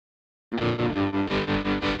Hello,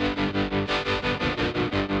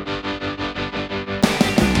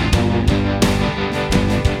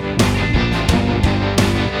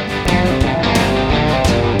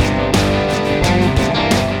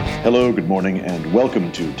 good morning, and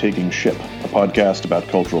welcome to Taking Ship, a podcast about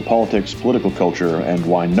cultural politics, political culture, and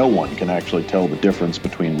why no one can actually tell the difference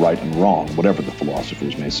between right and wrong, whatever the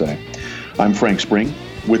philosophers may say. I'm Frank Spring.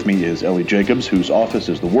 With me is Ellie Jacobs, whose office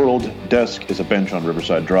is the World, desk is a bench on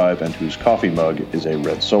Riverside Drive, and whose coffee mug is a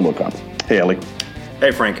red Solo cup. Hey, Ellie.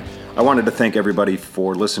 Hey, Frank. I wanted to thank everybody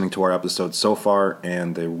for listening to our episodes so far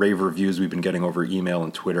and the rave reviews we've been getting over email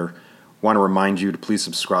and Twitter. Want to remind you to please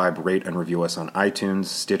subscribe, rate, and review us on iTunes,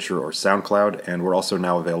 Stitcher, or SoundCloud, and we're also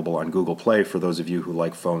now available on Google Play for those of you who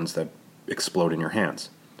like phones that explode in your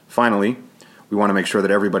hands. Finally, we want to make sure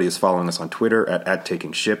that everybody is following us on Twitter at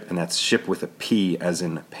 @TakingShip, and that's ship with a P as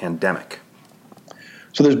in pandemic.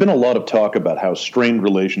 So there's been a lot of talk about how strained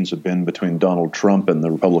relations have been between Donald Trump and the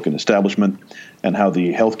Republican establishment, and how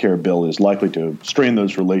the healthcare bill is likely to strain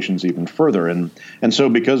those relations even further. And so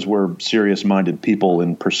because we're serious-minded people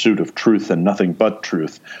in pursuit of truth and nothing but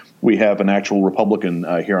truth, we have an actual Republican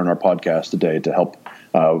here on our podcast today to help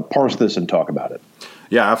parse this and talk about it.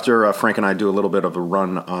 Yeah, after Frank and I do a little bit of a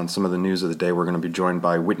run on some of the news of the day, we're going to be joined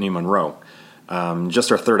by Whitney Monroe.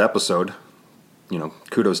 Just our third episode. You know,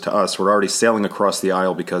 kudos to us. We're already sailing across the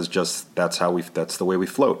aisle because that's the way we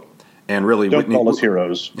float. And really, don't call us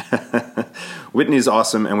heroes. Whitney's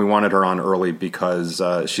awesome, and we wanted her on early because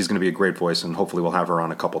she's going to be a great voice, and hopefully we'll have her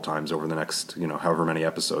on a couple times over the next, however many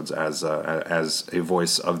episodes as a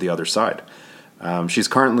voice of the other side. She's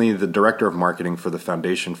currently the director of marketing for the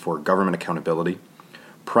Foundation for Government Accountability.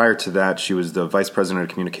 Prior to that, she was the Vice President of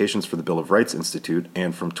Communications for the Bill of Rights Institute,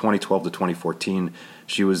 and from 2012 to 2014,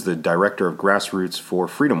 she was the Director of Grassroots for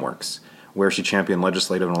FreedomWorks, where she championed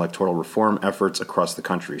legislative and electoral reform efforts across the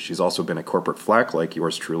country. She's also been a corporate flack, like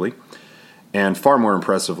yours truly, and far more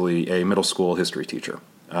impressively, a middle school history teacher.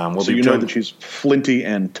 Know that she's flinty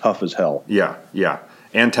and tough as hell. Yeah,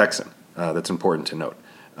 and Texan. That's important to note.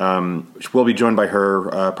 We'll be joined by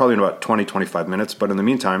her probably in about 20, 25 minutes, but in the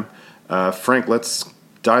meantime, Frank, let's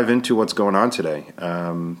dive into what's going on today.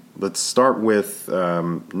 Let's start with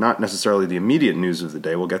not necessarily the immediate news of the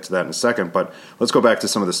day. We'll get to that in a second, but let's go back to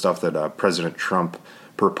some of the stuff that President Trump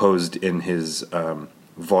proposed in his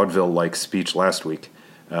vaudeville-like speech last week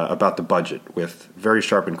about the budget, with very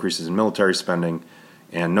sharp increases in military spending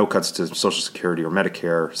and no cuts to Social Security or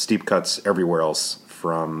Medicare, steep cuts everywhere else,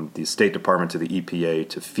 from the State Department to the EPA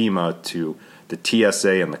to FEMA to the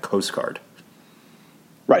TSA and the Coast Guard.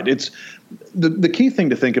 Right. It's the key thing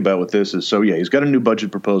to think about with this is, he's got a new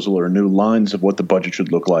budget proposal or new lines of what the budget should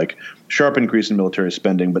look like, sharp increase in military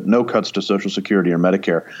spending, but no cuts to Social Security or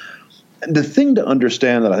Medicare. The thing to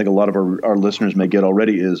understand that I think a lot of our listeners may get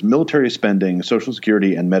already is military spending, Social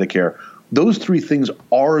Security, and Medicare. Those three things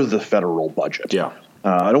are the federal budget. Yeah.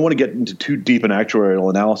 I don't want to get into too deep an actuarial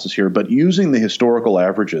analysis here, but using the historical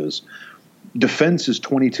averages, defense is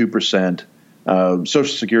 22%. Social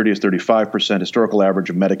Security is 35%. Historical average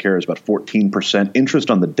of Medicare is about 14%. Interest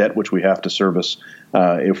on the debt, which we have to service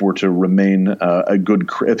if we're to remain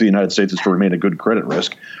if the United States is to remain a good credit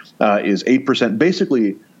risk, is 8%.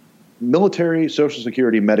 Basically, military, Social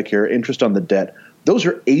Security, Medicare, interest on the debt, those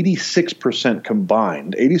are 86%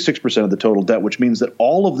 combined, 86% of the total debt, which means that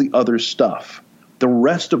all of the other stuff, the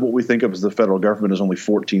rest of what we think of as the federal government, is only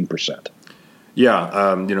 14%.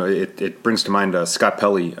 Yeah, it brings to mind Scott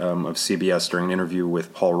Pelley of CBS during an interview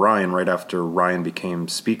with Paul Ryan right after Ryan became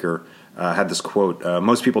Speaker, had this quote,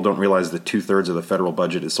 most people don't realize that 2/3 of the federal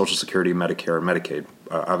budget is Social Security, Medicare, and Medicaid.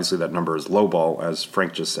 Obviously that number is lowball, as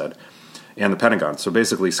Frank just said, and the Pentagon. So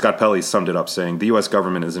basically Scott Pelley summed it up saying the U.S.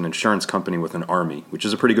 government is an insurance company with an army, which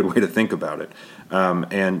is a pretty good way to think about it.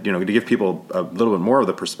 And to give people a little bit more of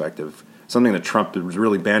the perspective, something that Trump was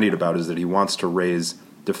really bandied about is that he wants to raise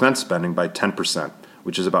defense spending by 10%,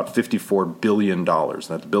 which is about $54 billion.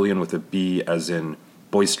 That's billion with a B as in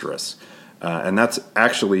boisterous. And that's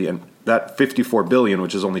actually, and that $54 billion,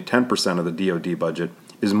 which is only 10% of the DoD budget,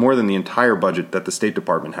 is more than the entire budget that the State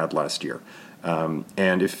Department had last year.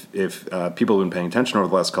 And if people have been paying attention over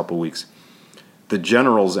the last couple of weeks, the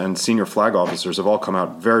generals and senior flag officers have all come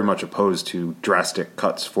out very much opposed to drastic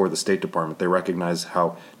cuts for the State Department. They recognize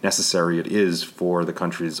how necessary it is for the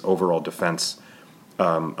country's overall defense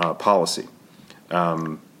policy.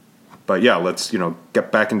 But yeah, let's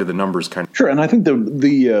get back into the numbers kind of. Sure, and I think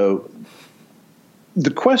the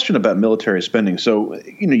The question about military spending. So,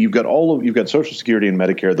 you've got Social Security and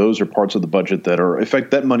Medicare. Those are parts of the budget that are, in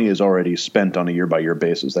fact, that money is already spent on a year by year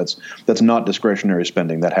basis. That's not discretionary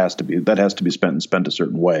spending. That has to be spent and spent a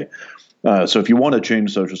certain way. So if you want to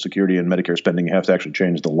change Social Security and Medicare spending, you have to actually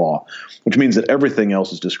change the law, which means that everything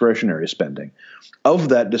else is discretionary spending. Of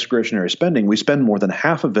that discretionary spending, we spend more than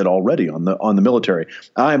half of it already on the military.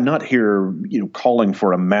 I am not here, calling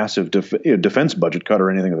for a massive defense budget cut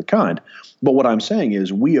or anything of the kind. But what I'm saying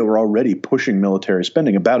is we are already pushing military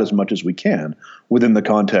spending about as much as we can within the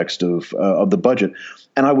context of the budget.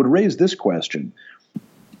 And I would raise this question: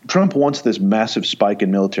 Trump wants this massive spike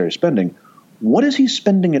in military spending. What is he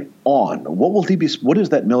spending it on? What is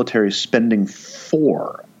that military spending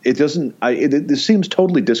for? It doesn't. This seems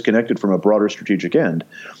totally disconnected from a broader strategic end,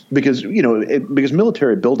 because because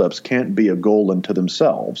military buildups can't be a goal unto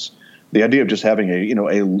themselves. The idea of just having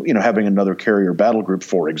having another carrier battle group,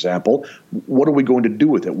 for example, what are we going to do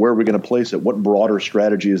with it? Where are we going to place it? What broader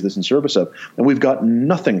strategy is this in service of? And we've got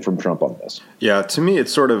nothing from Trump on this. Yeah, to me,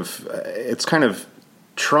 it's kind of.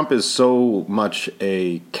 Trump is so much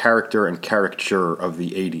a character and caricature of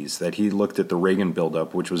the 80s that he looked at the Reagan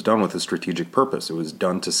buildup, which was done with a strategic purpose. It was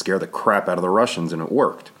done to scare the crap out of the Russians, and it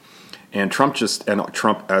worked. And Trump,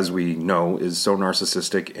 as we know, is so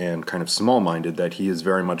narcissistic and kind of small-minded that he is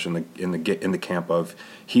very much in the camp of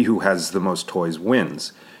he who has the most toys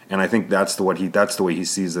wins. And I think that's the way he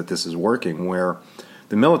sees that this is working, where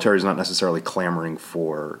the military is not necessarily clamoring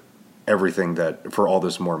for for all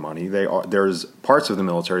this more money. There's parts of the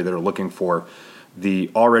military that are looking for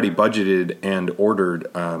the already budgeted and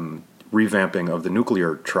ordered revamping of the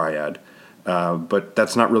nuclear triad. But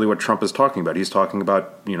that's not really what Trump is talking about. He's talking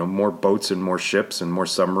about, more boats and more ships and more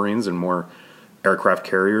submarines and more aircraft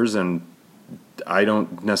carriers. And I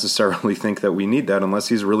don't necessarily think that we need that unless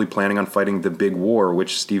he's really planning on fighting the big war,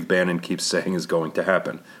 which Steve Bannon keeps saying is going to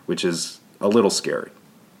happen, which is a little scary.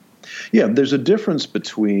 Yeah, there's a difference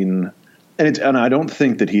between, and I don't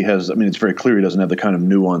think that he has, it's very clear he doesn't have the kind of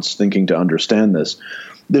nuanced thinking to understand this.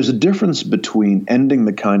 There's a difference between ending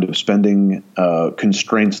the kind of spending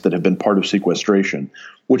constraints that have been part of sequestration,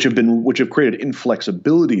 which have created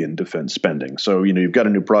inflexibility in defense spending. So, you've got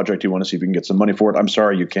a new project, you want to see if you can get some money for it. I'm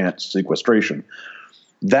sorry, you can't. Sequestration.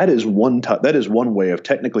 That is one way of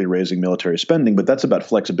technically raising military spending, but that's about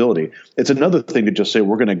flexibility. It's another thing to just say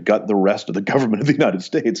we're going to gut the rest of the government of the United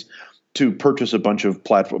States to purchase a bunch of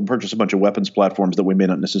weapons platforms that we may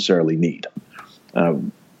not necessarily need.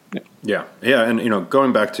 Yeah, and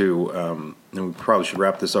going back to, and we probably should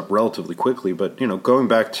wrap this up relatively quickly, but going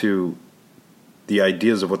back to the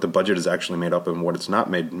ideas of what the budget is actually made up of and what it's not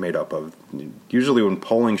made up of. Usually when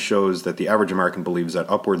polling shows that the average American believes that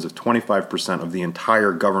upwards of 25% of the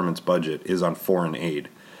entire government's budget is on foreign aid.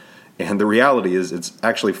 And the reality is it's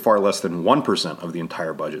actually far less than 1% of the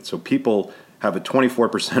entire budget. So people have a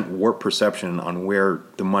 24% warped perception on where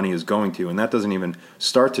the money is going to. And that doesn't even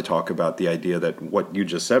start to talk about the idea that what you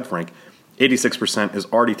just said, Frank, 86% is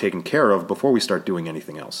already taken care of before we start doing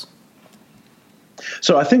anything else.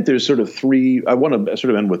 So I think there's sort of three. I want to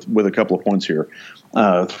sort of end with a couple of points here.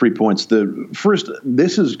 3 points. The first,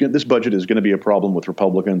 this budget is going to be a problem with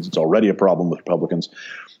Republicans. It's already a problem with Republicans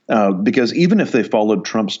because even if they followed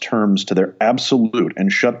Trump's terms to their absolute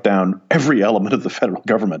and shut down every element of the federal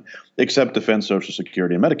government except defense, Social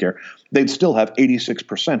Security, and Medicare, they'd still have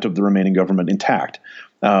 86% of the remaining government intact.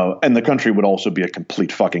 And the country would also be a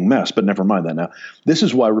complete fucking mess, but never mind that now. This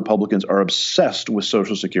is why Republicans are obsessed with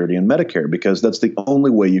Social Security and Medicare, because that's the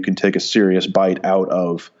only way you can take a serious bite out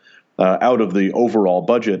of the overall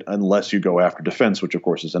budget unless you go after defense, which of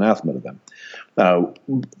course is anathema to them.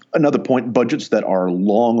 Another point, budgets that are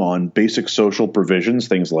long on basic social provisions,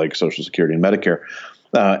 things like Social Security and Medicare,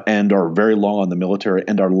 and are very long on the military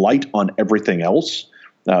and are light on everything else,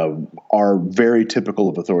 are very typical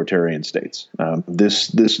of authoritarian states.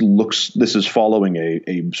 This is following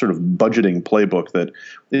a sort of budgeting playbook that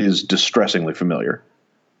is distressingly familiar.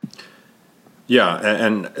 Yeah,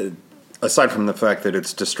 and aside from the fact that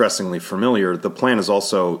it's distressingly familiar, the plan is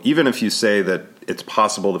also, even if you say that it's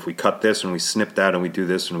possible if we cut this and we snip that and we do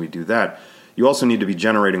this and we do that, you also need to be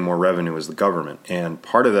generating more revenue as the government. And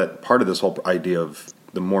part of this whole idea of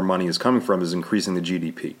the more money is coming from is increasing the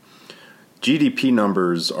GDP. GDP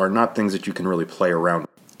numbers are not things that you can really play around with.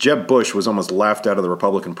 Jeb Bush was almost laughed out of the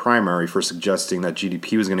Republican primary for suggesting that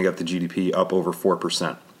GDP was going to get the GDP up over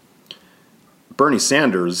 4%. Bernie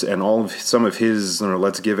Sanders and some of his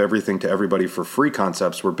let's give everything to everybody for free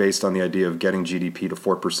concepts were based on the idea of getting GDP to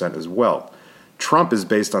 4% as well. Trump is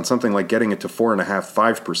based on something like getting it to 4.5%,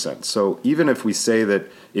 5%. So even if we say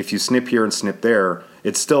that if you snip here and snip there,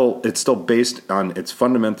 it's still based on its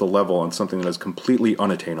fundamental level on something that is completely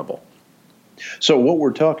unattainable. So what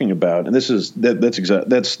we're talking about, and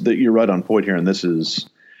you're right on point here, and this is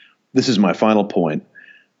my final point.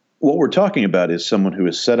 What we're talking about is someone who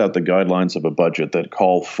has set out the guidelines of a budget that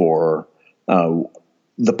call for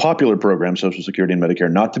the popular programs, Social Security and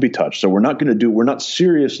Medicare, not to be touched. So we're not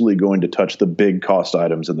seriously going to touch the big cost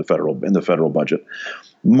items in the federal budget.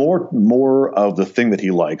 More of the thing that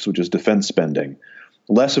he likes, which is defense spending,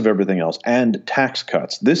 less of everything else, and tax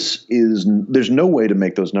cuts. There's no way to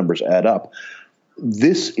make those numbers add up.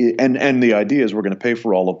 And the idea is we're going to pay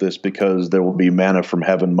for all of this because there will be manna from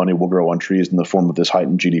heaven, money will grow on trees in the form of this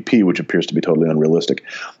heightened GDP, which appears to be totally unrealistic.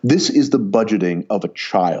 This is the budgeting of a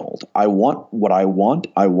child. I want what I want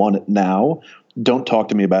it now. Don't talk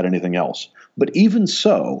to me about anything else. But even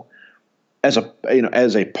so, as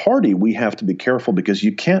a party, we have to be careful because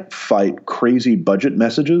you can't fight crazy budget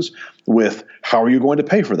messages with how are you going to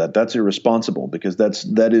pay for that? That's irresponsible because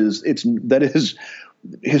that is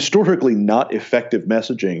historically not effective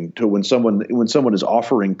messaging to when someone is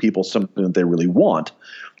offering people something that they really want.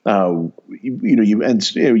 You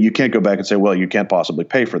can't go back and say, well, you can't possibly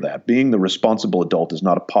pay for that. Being the responsible adult is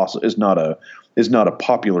not a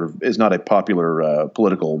popular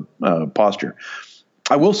political posture.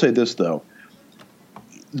 I will say this though.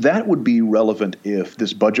 That would be relevant if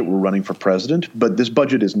this budget were running for president, but this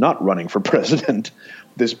budget is not running for president.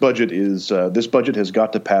 This budget has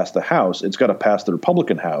got to pass the House. It's got to pass the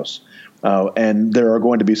Republican House, and there are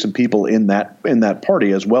going to be some people in that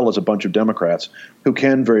party, as well as a bunch of Democrats, who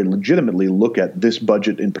can very legitimately look at this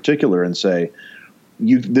budget in particular and say,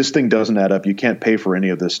 this thing doesn't add up. You can't pay for any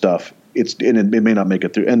of this stuff. It may not make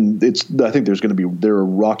it through. And I think there are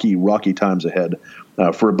rocky times ahead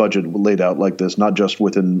for a budget laid out like this, not just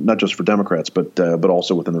for Democrats, but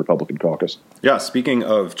also within the Republican caucus. Yeah. Speaking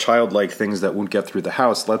of childlike things that won't get through the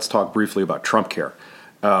House, let's talk briefly about TrumpCare.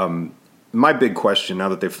 My big question, now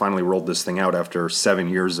that they've finally rolled this thing out after 7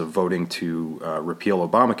 years of voting to repeal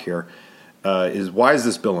Obamacare, is why is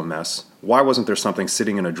this bill a mess? Why wasn't there something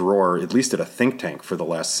sitting in a drawer, at least at a think tank for the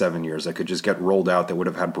last 7 years, that could just get rolled out that would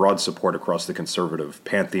have had broad support across the conservative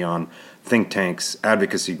pantheon, think tanks,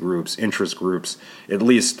 advocacy groups, interest groups, at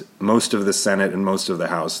least most of the Senate and most of the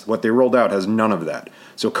House? What they rolled out has none of that.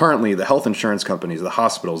 So currently, the health insurance companies, the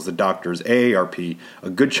hospitals, the doctors, AARP, a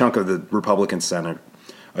good chunk of the Republican Senate,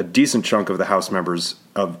 a decent chunk of the House members,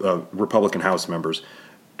 of Republican House members,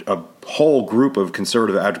 a whole group of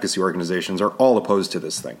conservative advocacy organizations are all opposed to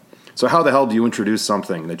this thing. So how the hell do you introduce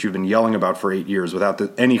something that you've been yelling about for 8 years without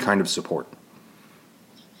any kind of support?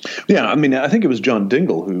 Yeah, I mean, I think it was John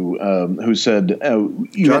Dingell who said John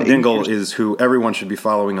Dingell is who everyone should be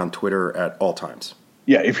following on Twitter at all times.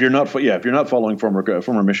 Yeah, if you're not following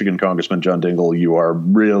former Michigan Congressman John Dingell, you are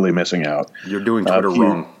really missing out. You're doing Twitter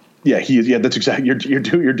wrong. Yeah, that's exactly.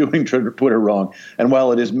 You're doing Twitter wrong. And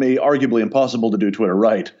while it is arguably impossible to do Twitter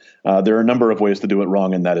right, there are a number of ways to do it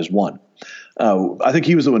wrong, and that is one. I think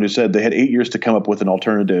he was the one who said they had 8 years to come up with an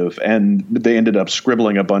alternative, and they ended up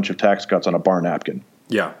scribbling a bunch of tax cuts on a bar napkin.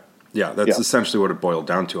 Yeah, that's essentially what it boiled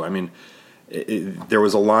down to. I mean, there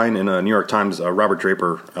was a line in a New York Times. Robert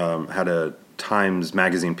Draper had a Times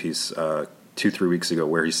Magazine piece 2-3 weeks ago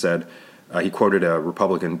where he said. He quoted a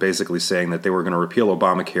Republican basically saying that they were going to repeal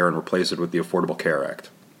Obamacare and replace it with the Affordable Care Act.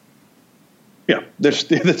 Yeah, that's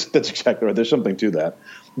exactly right. There's something to that,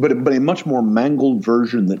 but a much more mangled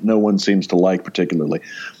version that no one seems to like particularly.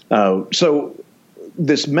 So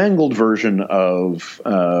this mangled version of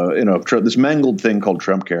this mangled thing called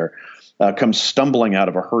TrumpCare comes stumbling out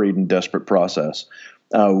of a hurried and desperate process.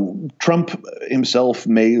 Trump himself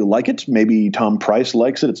may like it. Maybe Tom Price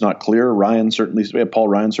likes it. It's not clear. Paul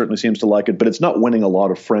Ryan certainly seems to like it, but it's not winning a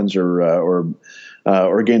lot of friends or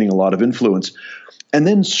gaining a lot of influence. And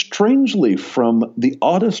then, strangely, from the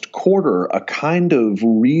oddest quarter, a kind of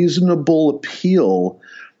reasonable appeal,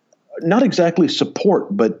 not exactly support,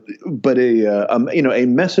 but a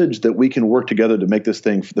message that we can work together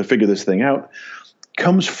to figure this thing out,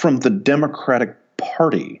 comes from the Democratic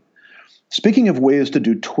Party. Speaking of ways to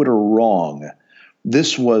do Twitter wrong,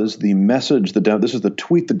 this was the message. This is the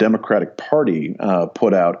tweet the Democratic Party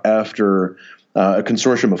put out after a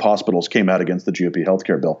consortium of hospitals came out against the GOP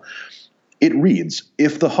healthcare bill. It reads,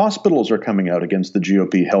 "If the hospitals are coming out against the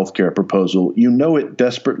GOP healthcare proposal, you know it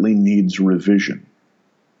desperately needs revision."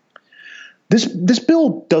 This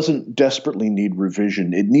bill doesn't desperately need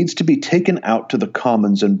revision. It needs to be taken out to the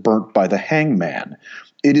commons and burnt by the hangman.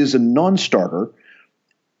 It is a non-starter.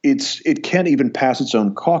 it can't even pass its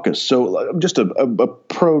own caucus. So just a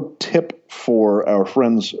pro tip for our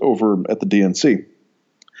friends over at the DNC.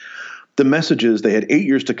 The message is they had 8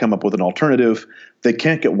 years to come up with an alternative. They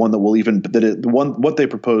can't get one that will even what they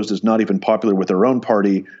proposed is not even popular with their own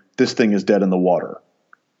party. This thing is dead in the water.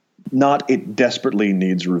 Not it desperately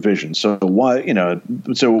needs revision. So why,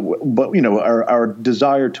 but our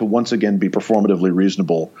desire to once again be performatively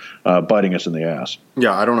reasonable, biting us in the ass.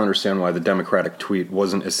 Yeah, I don't understand why the Democratic tweet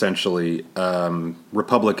wasn't essentially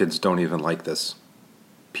Republicans don't even like this,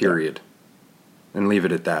 period. Yeah. And leave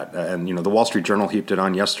it at that. And, the Wall Street Journal heaped it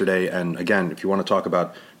on yesterday. And again, if you want to talk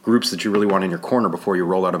about groups that you really want in your corner before you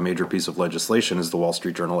roll out a major piece of legislation, is the Wall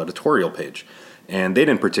Street Journal editorial page. And they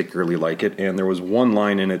didn't particularly like it. And there was one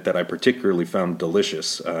line in it that I particularly found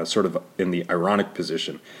delicious, sort of in the ironic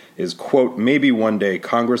position, is, quote, maybe one day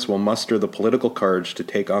Congress will muster the political courage to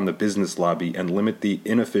take on the business lobby and limit the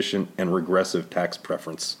inefficient and regressive tax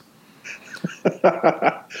preference.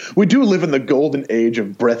 We do live in the golden age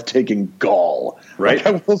of breathtaking gall, right?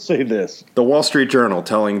 Like, I will say this: the Wall Street Journal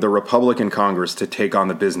telling the Republican Congress to take on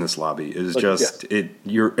the business lobby is just it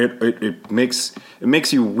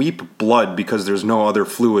makes you weep blood because there's no other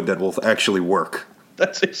fluid that will actually work.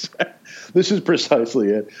 That's exactly. This is precisely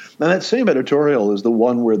it. And that same editorial is the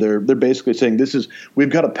one where they're basically saying we've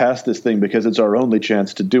got to pass this thing because it's our only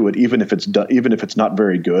chance to do it, even if it's not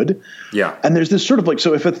very good. Yeah. And there's this sort of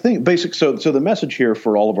so if a thing so the message here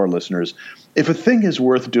for all of our listeners, if a thing is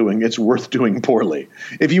worth doing, it's worth doing poorly.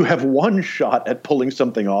 If you have one shot at pulling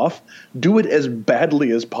something off, do it as badly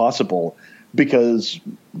as possible. Because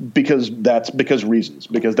reasons,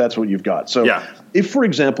 because that's what you've got. So if, for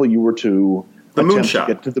example, you were to the moonshot.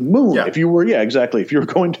 To get to the moon. Yeah. If you were, exactly. If you're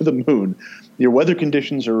going to the moon, your weather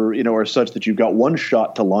conditions are such that you've got one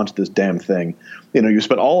shot to launch this damn thing. You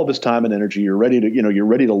spent all of this time and energy. You're ready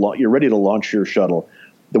to launch your shuttle.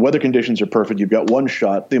 The weather conditions are perfect. You've got one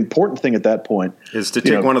shot. The important thing at that point is to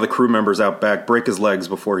take one of the crew members out back, break his legs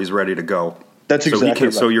before he's ready to go. That's exactly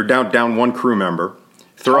right. So you're down one crew member.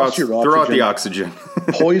 Throw out the oxygen.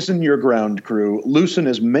 Poison your ground crew. Loosen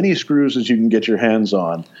as many screws as you can get your hands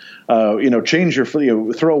on. Change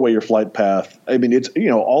throw away your flight path. I mean, it's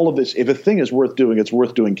all of this. If a thing is worth doing, it's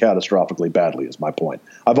worth doing catastrophically badly. Is my point.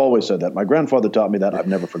 I've always said that. My grandfather taught me that. I've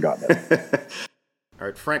never forgotten it. All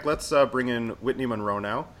right, Frank. Let's bring in Whitney Monroe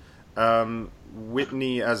now.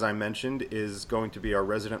 Whitney, as I mentioned, is going to be our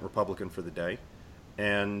resident Republican for the day.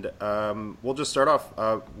 And we'll just start off.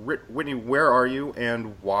 Whitney, where are you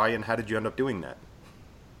and why and how did you end up doing that?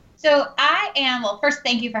 So I am, first,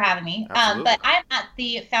 thank you for having me. But I'm at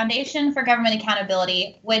the Foundation for Government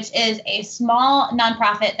Accountability, which is a small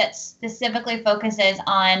nonprofit that specifically focuses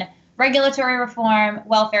on regulatory reform,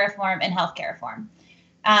 welfare reform, and healthcare reform.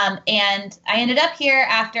 And I ended up here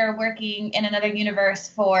after working in another universe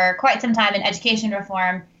for quite some time in education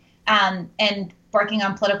reform and working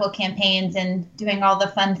on political campaigns and doing all the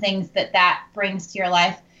fun things that brings to your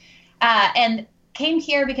life. And came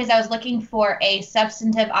here because I was looking for a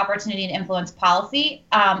substantive opportunity to influence policy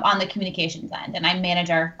on the communications end. And I manage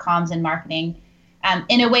our comms and marketing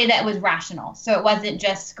in a way that was rational. So it wasn't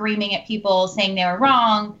just screaming at people saying they were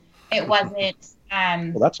wrong. It wasn't...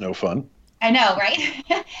 well, that's no fun. I know, right?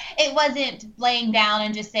 It wasn't laying down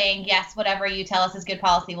and just saying, yes, whatever you tell us is good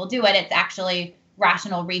policy, we'll do it. It's actually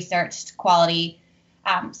rational, researched, quality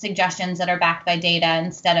suggestions that are backed by data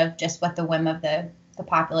instead of just what the whim of the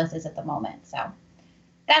populace is at the moment. So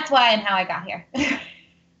that's why and how I got here.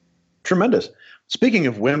 Tremendous. Speaking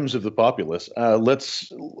of whims of the populace, let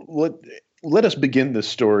us begin this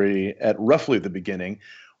story at roughly the beginning.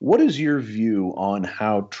 What is your view on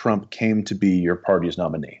how Trump came to be your party's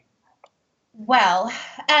nominee? Well,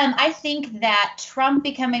 I think that Trump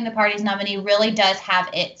becoming the party's nominee really does have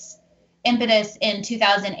its impetus in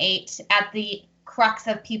 2008 at the crux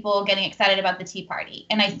of people getting excited about the Tea Party.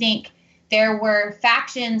 And I think there were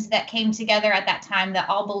factions that came together at that time that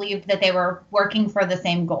all believed that they were working for the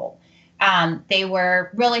same goal. They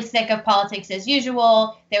were really sick of politics as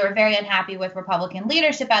usual. They were very unhappy with Republican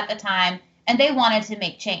leadership at the time, and they wanted to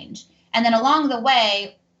make change. And then along the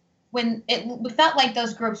way, when it felt like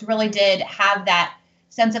those groups really did have that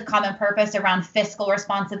sense of common purpose around fiscal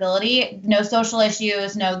responsibility, no social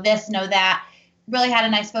issues, no this, no that, really had a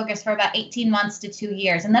nice focus for about 18 months to 2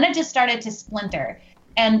 years. And then it just started to splinter.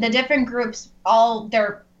 And the different groups, all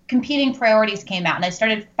their competing priorities came out. And they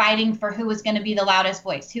started fighting for who was going to be the loudest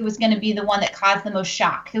voice, who was going to be the one that caused the most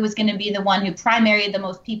shock, who was going to be the one who primaried the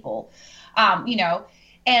most people,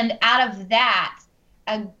 And out of that,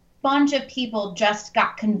 a bunch of people just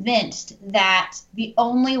got convinced that the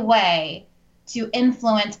only way to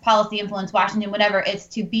influence policy, influence Washington, whatever. It's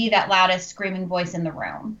to be that loudest screaming voice in the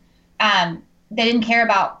room. They didn't care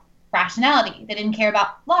about rationality. They didn't care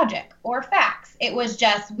about logic or facts. It was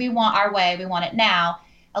just, we want our way. We want it now.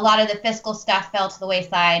 A lot of the fiscal stuff fell to the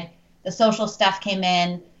wayside. The social stuff came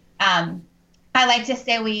in. I like to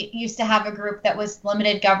say we used to have a group that was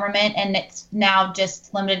limited government, and it's now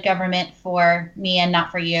just limited government for me and not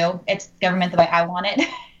for you. It's government the way I want it.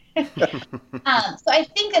 So I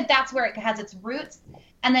think that that's where it has its roots.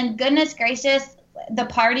 And then, goodness gracious, the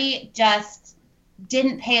party just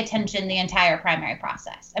didn't pay attention the entire primary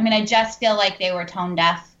process. I mean, I just feel like they were tone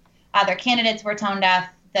deaf. Their candidates were tone deaf.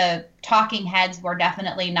 The talking heads were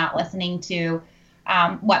definitely not listening to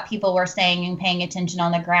what people were saying and paying attention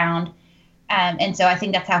on the ground. And so I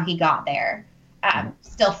think that's how he got there.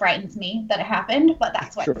 Still frightens me that it happened, but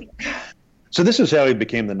that's what. Sure. So this is how he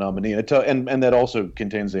became the nominee. And that also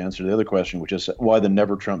contains the answer to the other question, which is why the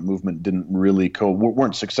Never Trump movement didn't really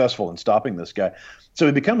weren't successful in stopping this guy. So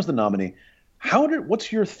he becomes the nominee.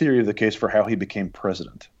 What's your theory of the case for how he became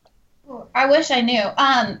president? I wish I knew.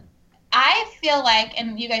 I feel like,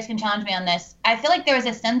 and you guys can challenge me on this, I feel like there was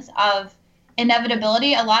a sense of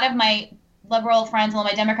inevitability. A lot of my liberal friends, all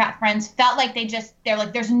my Democrat friends felt like they're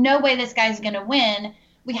like, there's no way this guy's going to win.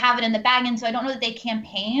 We have it in the bag. And so I don't know that they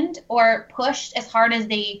campaigned or pushed as hard as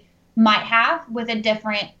they might have with a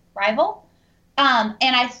different rival. And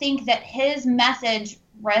I think that his message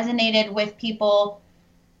resonated with people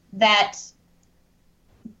that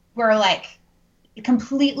were like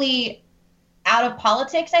completely out of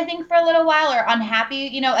politics, I think, for a little while, or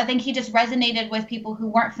unhappy. I think he just resonated with people who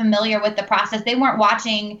weren't familiar with the process. They weren't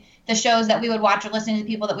watching the shows that we would watch or listening to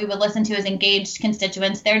people that we would listen to as engaged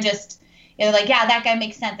constituents. They're just like, yeah, that guy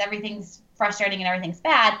makes sense. Everything's frustrating and everything's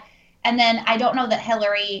bad. And then I don't know that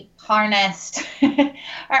Hillary harnessed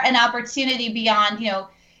an opportunity beyond,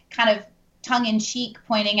 kind of tongue-in-cheek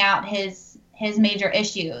pointing out his major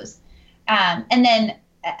issues. And then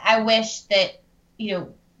I wish that,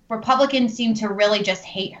 Republicans seem to really just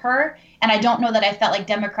hate her. And I don't know that I felt like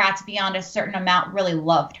Democrats beyond a certain amount really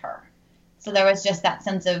loved her. So there was just that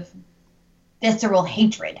sense of visceral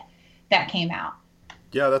hatred that came out.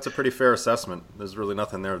 Yeah, that's a pretty fair assessment. There's really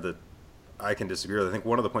nothing there that I can disagree with. I think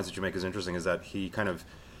one of the points that you make is interesting is that he kind of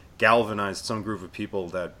galvanized some group of people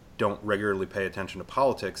that don't regularly pay attention to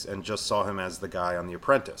politics and just saw him as the guy on The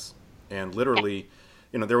Apprentice. And literally,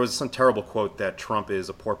 there was some terrible quote that Trump is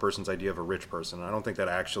a poor person's idea of a rich person. I don't think that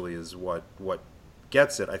actually is what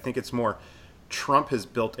gets it. I think it's more Trump has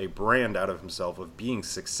built a brand out of himself of being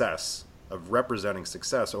success, of representing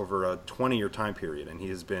success over a 20-year time period. And he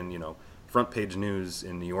has been, front page news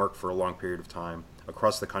in New York for a long period of time,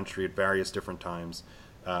 across the country at various different times.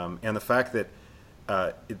 And the fact that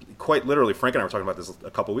quite literally, Frank and I were talking about this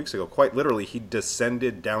a couple of weeks ago, quite literally, he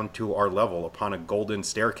descended down to our level upon a golden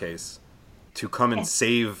staircase to come and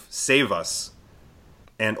save us,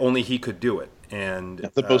 and only he could do it. And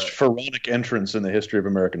the most pharaonic entrance in the history of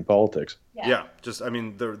American politics. Yeah, just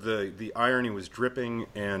the irony was dripping,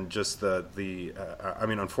 and just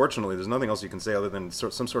unfortunately, there's nothing else you can say other than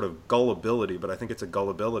some sort of gullibility. But I think it's a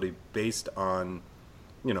gullibility based on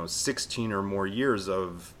 16 or more years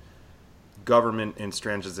of government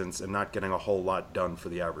intransigence and not getting a whole lot done for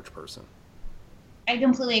the average person. I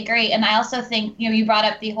completely agree. And I also think, you brought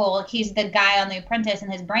up the whole, he's the guy on The Apprentice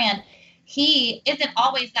and his brand. He isn't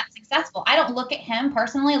always that successful. I don't look at him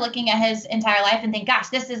personally, looking at his entire life and think, gosh,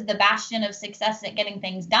 this is the bastion of success at getting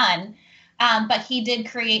things done. But he did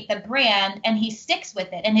create the brand, and he sticks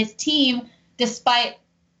with it. And his team, despite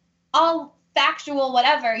all factual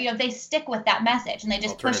whatever, they stick with that message, and they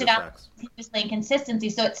just push it out continuously and consistency,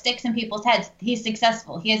 so it sticks in people's heads. He's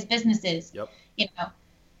successful. He has businesses. Yep.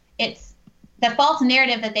 It's the false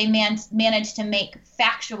narrative that they managed to make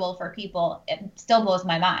factual for people. It still blows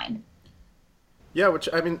my mind. Yeah, which,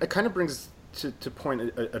 it kind of brings to point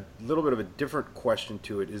a little bit of a different question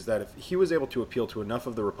to it, is that if he was able to appeal to enough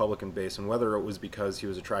of the Republican base, and whether it was because he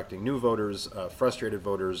was attracting new voters, frustrated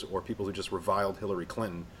voters, or people who just reviled Hillary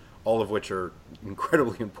Clinton, all of which are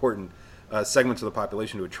incredibly important segments of the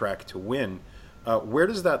population to attract to win, where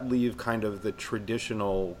does that leave kind of the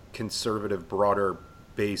traditional conservative, broader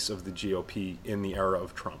base of the GOP in the era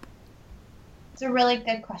of Trump? It's a really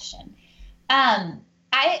good question.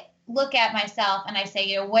 I look at myself and I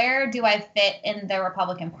say, where do I fit in the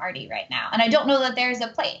Republican Party right now? And I don't know that there's a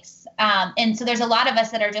place. And so there's a lot of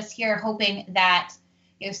us that are just here hoping that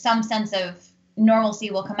some sense of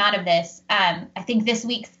normalcy will come out of this. I think this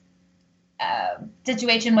week's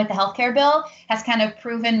situation with the healthcare bill has kind of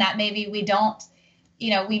proven that maybe we don't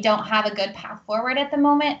have a good path forward at the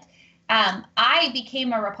moment. I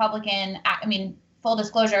became a Republican, full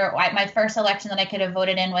disclosure, my first election that I could have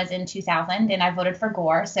voted in was in 2000, and I voted for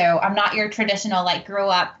Gore. So I'm not your traditional, like, grew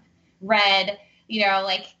up red,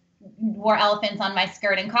 like wore elephants on my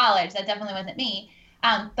skirt in college. That definitely wasn't me.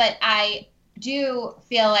 But I do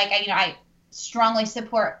feel like I strongly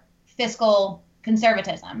support fiscal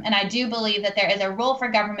conservatism. And I do believe that there is a role for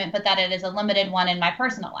government, but that it is a limited one in my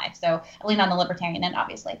personal life. So I lean on the libertarian end,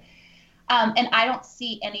 obviously. And I don't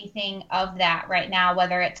see anything of that right now,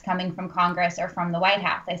 whether it's coming from Congress or from the White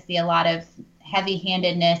House. I see a lot of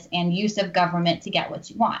heavy-handedness and use of government to get what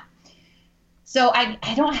you want. So I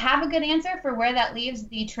don't have a good answer for where that leaves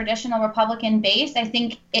the traditional Republican base. I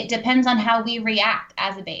think it depends on how we react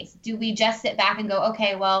as a base. Do we just sit back and go,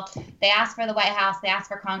 okay, well, they asked for the White House, they asked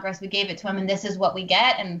for Congress, we gave it to them, and this is what we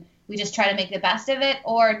get, and we just try to make the best of it?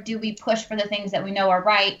 Or do we push for the things that we know are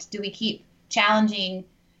right? Do we keep challenging,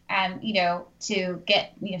 to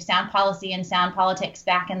get sound policy and sound politics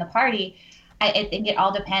back in the party? I think it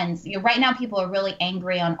all depends. Right now, people are really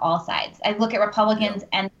angry on all sides. I look at Republicans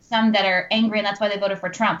and some that are angry, and that's why they voted for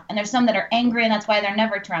Trump. And there's some that are angry, and that's why they're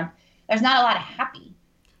never Trump. There's not a lot of happy.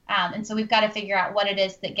 And so we've got to figure out what it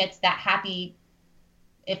is that gets that happy,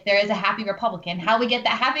 if there is a happy Republican, how we get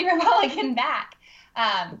that happy Republican back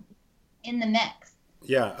in the mix.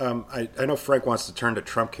 Yeah, I know Frank wants to turn to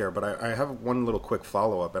Trump care, but I have one little quick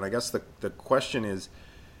follow-up. And I guess the question is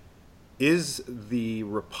the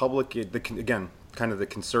Republican, again, kind of the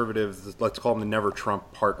conservative, let's call them the never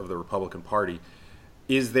Trump part of the Republican Party,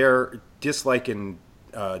 is their dislike and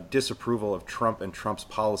disapproval of Trump and Trump's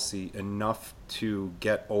policy enough to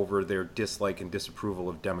get over their dislike and disapproval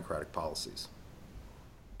of Democratic policies?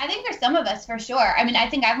 I think there's some of us for sure. I mean, I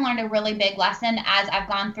think I've learned a really big lesson as I've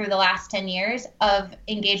gone through the last 10 years of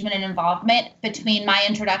engagement and involvement between my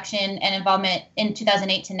introduction and involvement in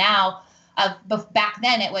 2008 to now. Back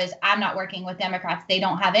then it was, I'm not working with Democrats. They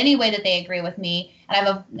don't have any way that they agree with me. And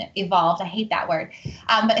I've evolved. I hate that word,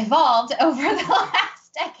 but evolved over the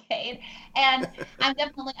last decade. And I'm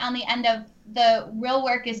definitely on the end of the real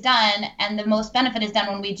work is done. And the most benefit is done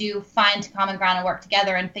when we do find common ground and work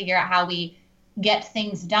together and figure out how we get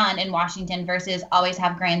things done in Washington versus always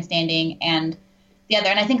have grandstanding and the other.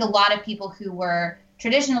 And I think a lot of people who were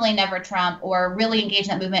traditionally never Trump or really engaged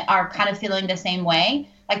in that movement are kind of feeling the same way.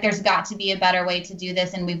 Like there's got to be a better way to do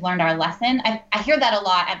this, and we've learned our lesson. I hear that a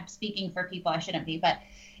lot. I'm speaking for people I shouldn't be, but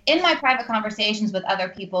in my private conversations with other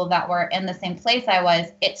people that were in the same place I was,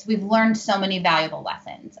 we've learned so many valuable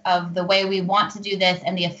lessons of the way we want to do this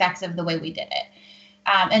and the effects of the way we did it.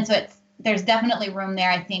 And so there's definitely room there,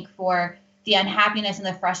 I think, for the unhappiness and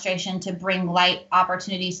the frustration to bring light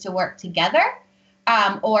opportunities to work together,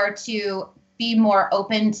 or to be more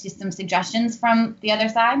open to some suggestions from the other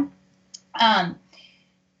side.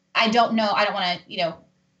 I don't know. I don't want to,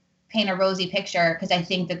 paint a rosy picture because I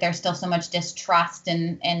think that there's still so much distrust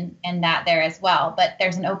and that there as well. But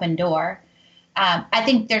there's an open door. I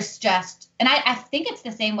think there's and I think it's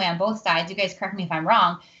the same way on both sides. You guys correct me if I'm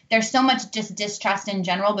wrong. There's so much just distrust in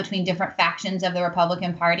general between different factions of the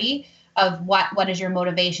Republican Party of what is your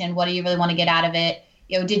motivation? What do you really want to get out of it?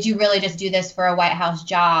 Did you really just do this for a White House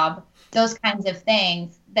job? Those kinds of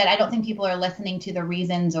things that I don't think people are listening to the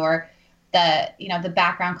reasons or the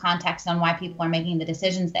background context on why people are making the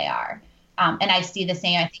decisions they are. And I see the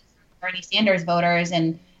same, I think, Bernie Sanders voters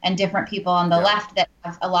and different people on the left that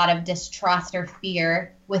have a lot of distrust or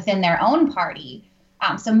fear within their own party.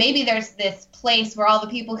 So maybe there's this place where all the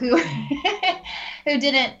people who who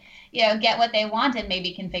didn't get what they wanted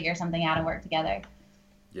maybe can figure something out and work together.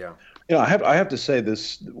 Yeah. I have to say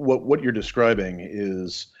this, what you're describing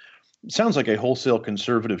sounds like a wholesale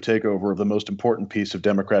conservative takeover of the most important piece of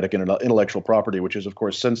democratic intellectual property, which is, of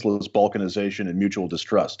course, senseless balkanization and mutual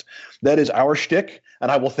distrust. That is our shtick, and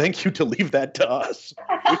I will thank you to leave that to us.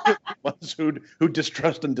 We're the ones who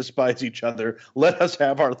distrust and despise each other. Let us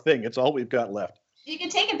have our thing. It's all we've got left. You can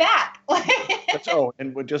take it back.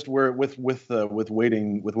 And we're with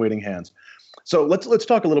waiting hands. So let's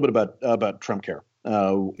talk a little bit about Trump care.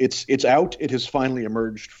 It's out. It has finally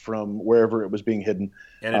emerged from wherever it was being hidden,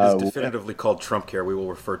 and it is definitively called Trump care. We will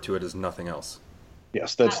refer to it as nothing else.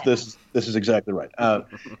 Yes, this is exactly right.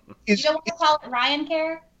 You don't want to call it Ryan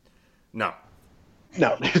care? No.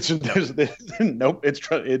 No, nope.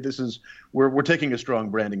 We're taking a strong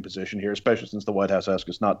branding position here, especially since the White House asked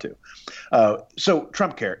us not to. So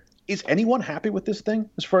Trump care, is anyone happy with this thing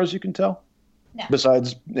as far as you can tell? No.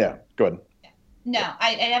 Besides, go ahead. No,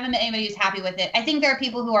 I haven't met anybody who's happy with it. I think there are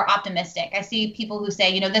people who are optimistic. I see people who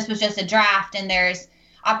say, this was just a draft and there's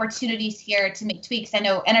opportunities here to make tweaks. I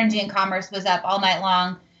know Energy and Commerce was up all night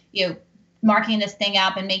long, marking this thing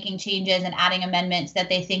up and making changes and adding amendments that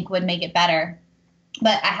they think would make it better.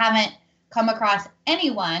 But I haven't come across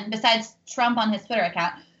anyone besides Trump on his Twitter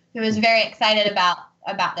account who is very excited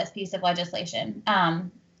about this piece of legislation.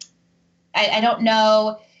 I don't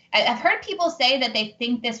know. I've heard people say that they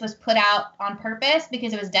think this was put out on purpose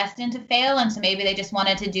because it was destined to fail, and so maybe they just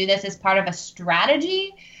wanted to do this as part of a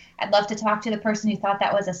strategy. I'd love to talk to the person who thought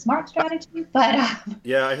that was a smart strategy, but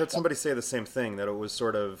yeah, I heard somebody say the same thing, that it was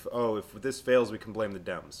sort of, oh, if this fails, we can blame the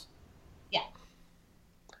Dems. Yeah.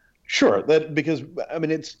 Sure, because I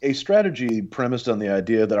mean it's a strategy premised on the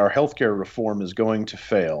idea that our healthcare reform is going to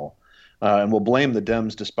fail, and we'll blame the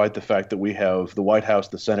Dems despite the fact that we have the White House,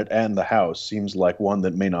 the Senate, and the House seems like one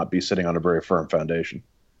that may not be sitting on a very firm foundation.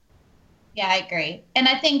 Yeah, I agree. And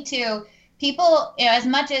I think, too, people, as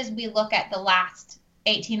much as we look at the last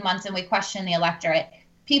 18 months and we question the electorate,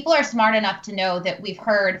 people are smart enough to know that we've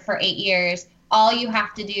heard for 8 years, all you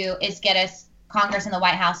have to do is get us Congress and the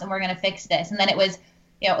White House and we're going to fix this. And then it was,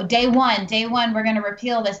 day one, we're going to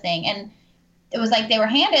repeal this thing. And it was like they were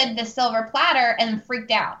handed this silver platter and freaked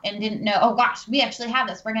out and didn't know, oh gosh, we actually have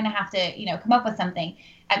this. We're going to have to, come up with something.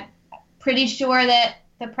 I'm pretty sure that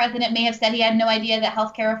the president may have said he had no idea that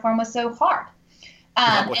healthcare reform was so hard.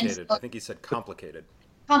 Complicated. I think he said complicated.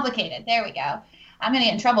 Complicated. There we go. I'm going to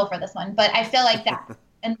get in trouble for this one, but I feel like that,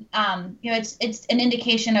 and it's an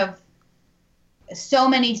indication of so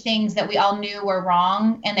many things that we all knew were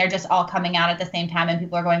wrong, and they're just all coming out at the same time, and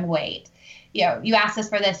people are going, wait. You asked us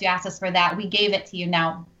for this, you asked us for that. We gave it to you.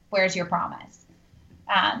 Now, where's your promise?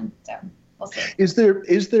 So we'll see. Is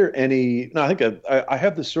there any? No, I think I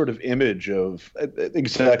have this sort of image of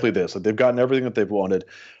exactly this. That they've gotten everything that they've wanted.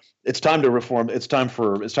 It's time to reform. It's time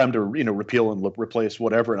to repeal and replace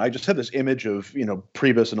whatever. And I just had this image of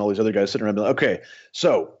Priebus and all these other guys sitting around. Like, okay,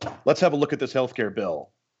 so let's have a look at this healthcare bill.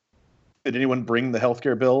 Did anyone bring the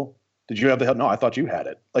healthcare bill? Did you have the help? No, I thought you had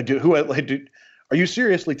it. Are you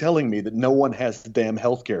seriously telling me that no one has the damn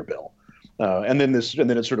healthcare bill? And then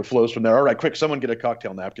it sort of flows from there. All right, quick, someone get a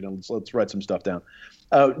cocktail napkin and let's write some stuff down.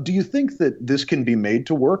 Do you think that this can be made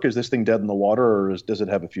to work? Is this thing dead in the water, or does it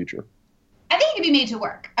have a future? I think it can be made to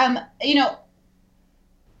work.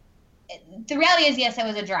 The reality is, yes, it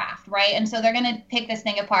was a draft, right? And so they're going to pick this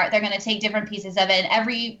thing apart. They're going to take different pieces of it. And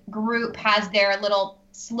every group has their little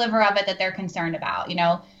sliver of it that they're concerned about.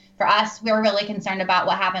 For us, we're really concerned about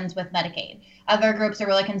what happens with Medicaid. Other groups are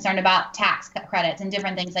really concerned about tax credits and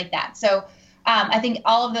different things like that. So I think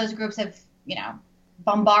all of those groups have,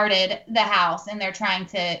 bombarded the House, and they're trying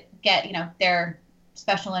to get, their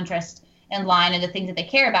special interest in line and the things that they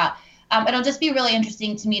care about. It'll just be really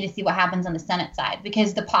interesting to me to see what happens on the Senate side,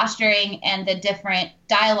 because the posturing and the different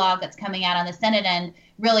dialogue that's coming out on the Senate end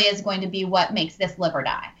really is going to be what makes this live or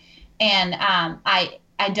die. And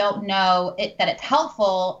I don't know that it's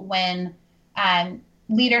helpful when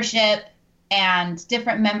leadership and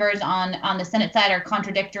different members on the Senate side are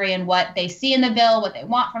contradictory in what they see in the bill, what they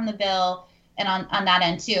want from the bill, and on that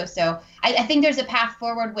end too. So I think there's a path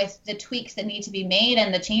forward with the tweaks that need to be made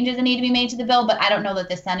and the changes that need to be made to the bill, but I don't know that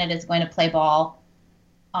the Senate is going to play ball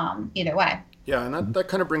either way. Yeah, and that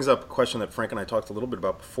kind of brings up a question that Frank and I talked a little bit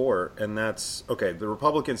about before, and that's, okay, the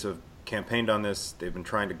Republicans have campaigned on this. They've been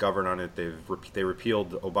trying to govern on it. They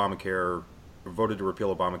repealed Obamacare, voted to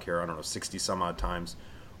repeal Obamacare, 60 some odd times.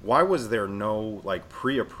 Why was there no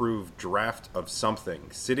pre-approved draft of something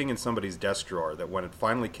sitting in somebody's desk drawer that when it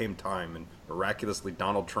finally came time and miraculously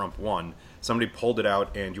Donald Trump won, somebody pulled it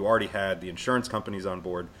out and you already had the insurance companies on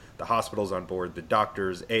board, the hospitals on board, the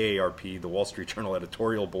doctors, AARP, the Wall Street Journal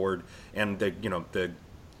editorial board, and the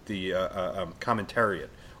commentariat,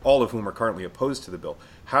 all of whom are currently opposed to the bill.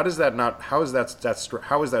 How is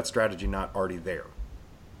that strategy not already there?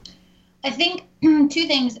 I think two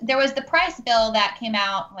things. There was the price bill that came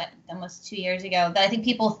out, almost 2 years ago, that I think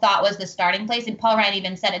people thought was the starting place. And Paul Ryan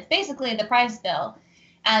even said it's basically the price bill.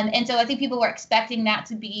 And so I think people were expecting that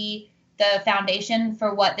to be the foundation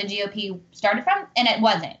for what the GOP started from. And it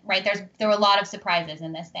wasn't, right? There were a lot of surprises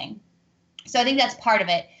in this thing. So I think that's part of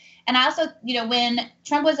it. And I also, when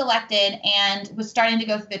Trump was elected and was starting to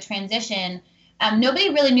go through the transition, nobody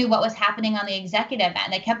really knew what was happening on the executive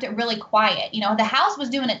end. They kept it really quiet. The House was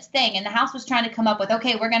doing its thing, and the House was trying to come up with,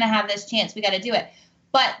 okay, we're going to have this chance. We got to do it.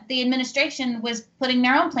 But the administration was putting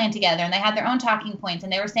their own plan together, and they had their own talking points,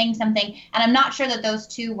 and they were saying something. And I'm not sure that those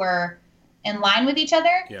two were in line with each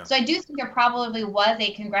other. Yeah. So I do think there probably was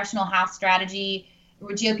a congressional House strategy or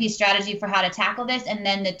GOP strategy for how to tackle this, and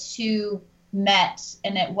then the two met,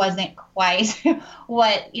 and it wasn't quite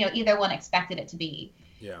what either one expected it to be.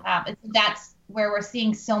 Yeah. That's where we're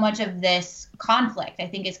seeing so much of this conflict, I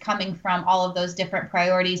think, is coming from all of those different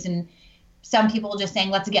priorities and some people just saying,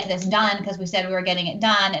 let's get this done because we said we were getting it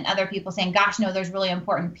done, and other people saying, gosh, no, there's really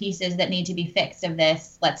important pieces that need to be fixed of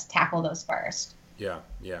this. Let's tackle those first. Yeah.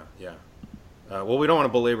 Well, we don't want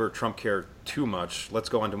to belabor Trump care too much. Let's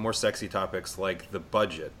go on to more sexy topics like the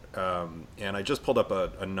budget. And I just pulled up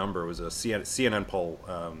a number. It was a CNN poll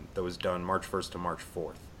that was done March 1st to March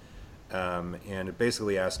 4th. And it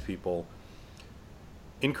basically asked people,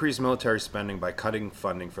 increase military spending by cutting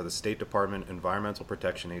funding for the State Department, Environmental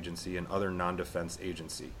Protection Agency, and other non-defense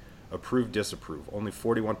agency. Approve, disapprove. Only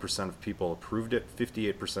 41% of people approved it.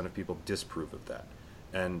 58% of people disapprove of that.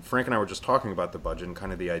 And Frank and I were just talking about the budget and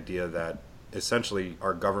kind of the idea that essentially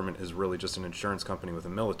our government is really just an insurance company with a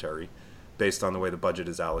military based on the way the budget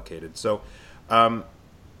is allocated. So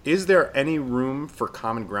is there any room for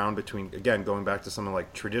common ground between, again, going back to something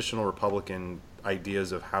like traditional Republican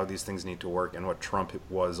ideas of how these things need to work and what Trump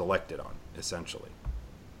was elected on, essentially?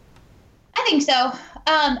 I think so.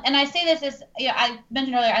 And I say this as, I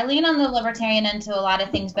mentioned earlier, I lean on the libertarian end to a lot of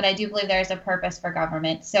things, but I do believe there is a purpose for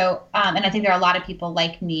government. So, and I think there are a lot of people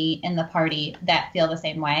like me in the party that feel the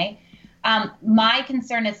same way. My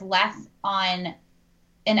concern is less on,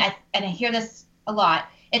 and I hear this a lot,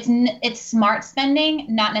 it's smart spending,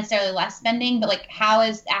 not necessarily less spending, but like how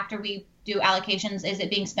is, after we do allocations, is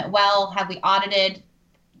it being spent well? Have we audited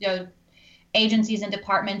agencies and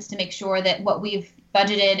departments to make sure that what we've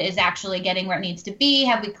budgeted is actually getting where it needs to be?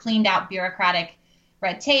 Have we cleaned out bureaucratic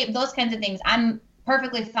red tape? Those kinds of things. I'm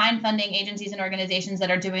perfectly fine funding agencies and organizations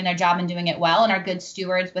that are doing their job and doing it well and are good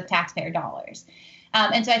stewards with taxpayer dollars.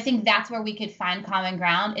 And so I think that's where we could find common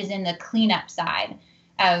ground, is in the cleanup side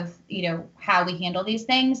of, how we handle these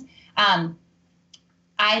things.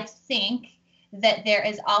 I think that there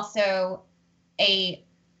is also a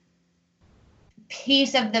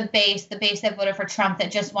piece of the base that voted for Trump, that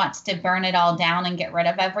just wants to burn it all down and get rid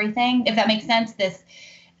of everything, if that makes sense. The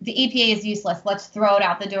EPA is useless. Let's throw it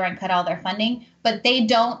out the door and cut all their funding. But they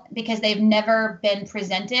don't, because they've never been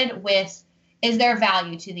presented with, is there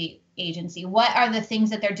value to the agency? What are the things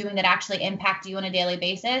that they're doing that actually impact you on a daily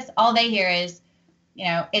basis? All they hear is,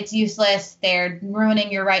 it's useless. They're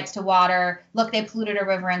ruining your rights to water. Look, they polluted a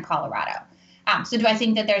river in Colorado. So do I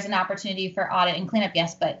think that there's an opportunity for audit and cleanup?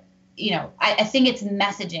 Yes, but I think it's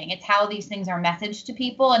messaging. It's how these things are messaged to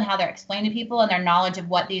people and how they're explained to people and their knowledge of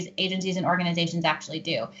what these agencies and organizations actually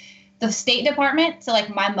do. The State Department, so like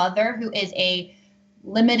my mother, who is a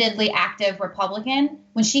limitedly active Republican,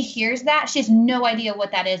 when she hears that, she has no idea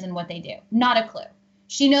what that is and what they do. Not a clue.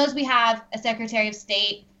 She knows we have a Secretary of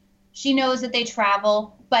State. She knows that they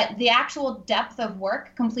travel, but the actual depth of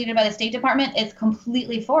work completed by the State Department is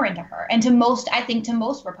completely foreign to her. And to most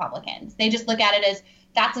Republicans, they just look at it as,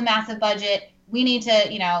 that's a massive budget. We need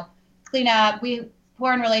to, clean up.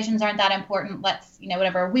 Foreign relations aren't that important. Let's,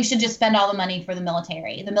 whatever. We should just spend all the money for the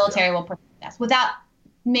military. The military will protect us, without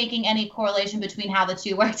making any correlation between how the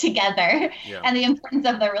two work together and the importance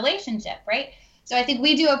of the relationship, right? So I think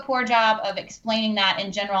we do a poor job of explaining that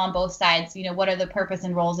in general on both sides. What are the purpose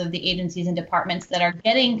and roles of the agencies and departments that are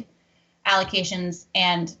getting allocations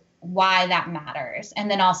and why that matters. And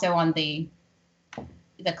then also on the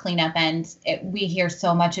cleanup end, we hear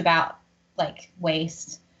so much about like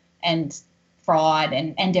waste and fraud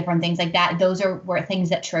and different things like that. Those were things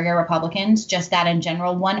that trigger Republicans, just that in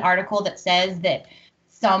general. One article that says that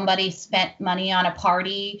somebody spent money on a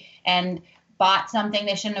party and bought something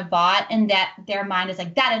they shouldn't have bought, and that their mind is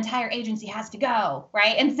like, that entire agency has to go,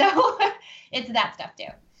 right? And so it's that stuff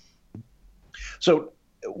too. So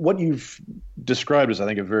what you've described is, I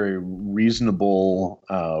think, a very reasonable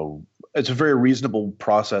it's a very reasonable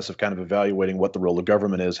process of kind of evaluating what the role of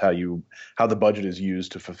government is, how the budget is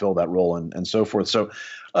used to fulfill that role, and so forth. So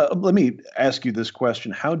let me ask you this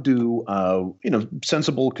question: how do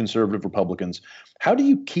sensible conservative Republicans, how do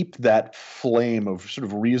you keep that flame of sort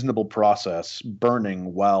of reasonable process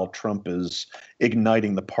burning while Trump is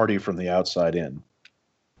igniting the party from the outside in?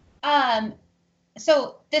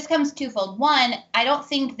 So this comes twofold. One, I don't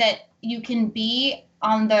think that you can be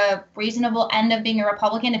on the reasonable end of being a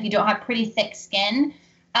Republican if you don't have pretty thick skin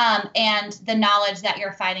and the knowledge that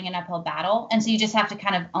you're fighting an uphill battle. And so you just have to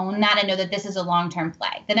kind of own that and know that this is a long-term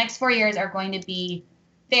play. The next 4 years are going to be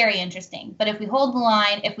very interesting. But if we hold the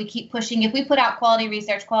line, if we keep pushing, if we put out quality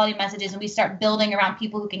research, quality messages, and we start building around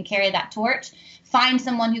people who can carry that torch, find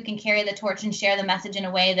someone who can carry the torch and share the message in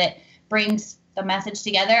a way that brings the message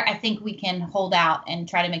together, I think we can hold out and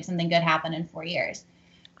try to make something good happen in 4 years.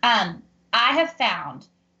 I have found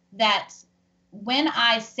that when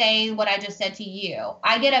I say what I just said to you,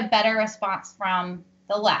 I get a better response from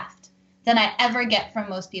the left than I ever get from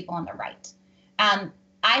most people on the right.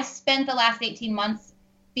 I spent the last 18 months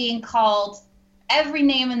being called every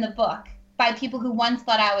name in the book by people who once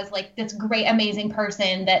thought I was like this great, amazing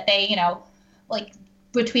person that they, like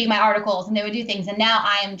would tweet my articles and they would do things. And now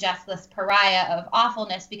I am just this pariah of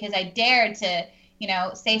awfulness because I dared to,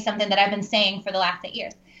 say something that I've been saying for the last 8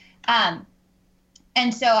 years.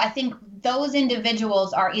 And so I think those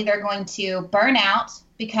individuals are either going to burn out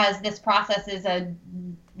because this process is a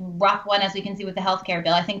rough one, as we can see with the healthcare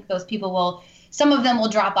bill. I think those people some of them will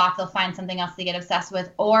drop off. They'll find something else to get obsessed with,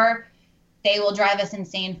 or they will drive us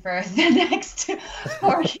insane for the next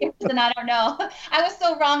 4 years. And I don't know. I was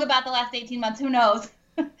so wrong about the last 18 months. Who knows?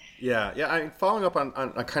 Yeah. I mean, following up on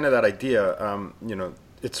kind of that idea,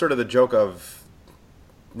 it's sort of the joke of,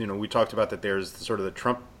 we talked about that there's sort of the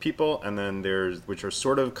Trump people, and then which are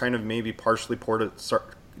sort of kind of maybe partially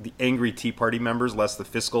the angry Tea Party members, less the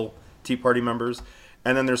fiscal Tea Party members.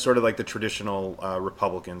 And then there's sort of like the traditional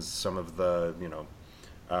Republicans, some of the,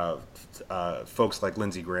 folks like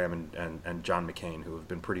Lindsey Graham and John McCain, who have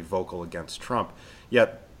been pretty vocal against Trump.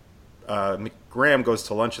 Yet Graham goes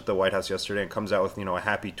to lunch at the White House yesterday and comes out with, a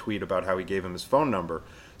happy tweet about how he gave him his phone number.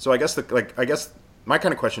 So I guess my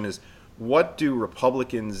kind of question is, what do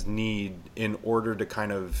Republicans need in order to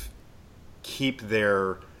kind of keep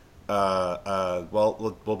their,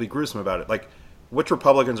 we'll be gruesome about it, like, which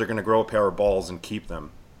Republicans are going to grow a pair of balls and keep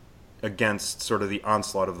them against sort of the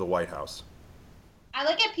onslaught of the White House? I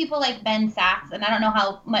look at people like Ben Sasse, and I don't know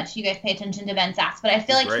how much you guys pay attention to Ben Sasse, but I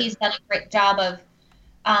feel like he's done a great job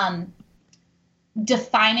of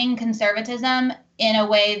defining conservatism in a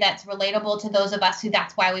way that's relatable to those of us who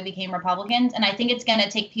that's why we became Republicans. And I think it's going to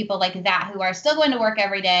take people like that who are still going to work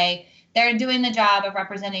every day. They're doing the job of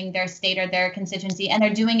representing their state or their constituency, and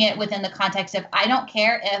they're doing it within the context of, I don't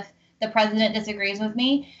care if the president disagrees with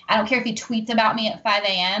me. I don't care if he tweets about me at 5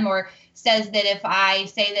 a.m. or says that if I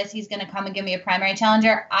say this, he's going to come and give me a primary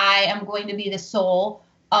challenger. I am going to be the soul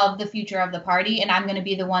of the future of the party, and I'm going to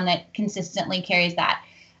be the one that consistently carries that.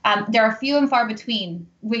 There are few and far between.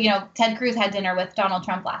 Ted Cruz had dinner with Donald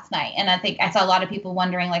Trump last night, and I think I saw a lot of people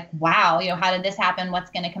wondering, like, wow, how did this happen? What's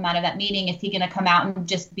going to come out of that meeting? Is he going to come out and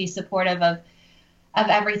just be supportive of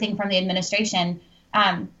everything from the administration?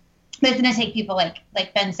 But it's going to take people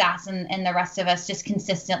like Ben Sasse and the rest of us just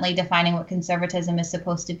consistently defining what conservatism is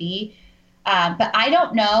supposed to be. But I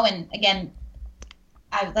don't know. And again,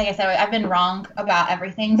 like I said, I've been wrong about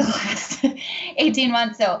everything the last 18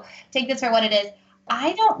 months. So take this for what it is.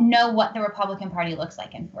 I don't know what the Republican Party looks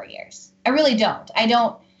like in 4 years. I really don't. I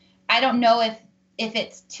don't know if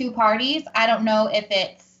it's two parties. I don't know if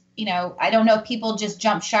it's, I don't know if people just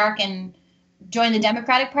jump shark and join the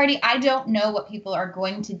Democratic Party. I don't know what people are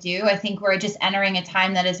going to do. I think we're just entering a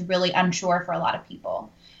time that is really unsure for a lot of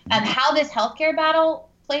people. How this healthcare battle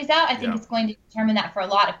plays out, I think it's going to determine that for a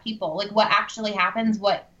lot of people. Like what actually happens,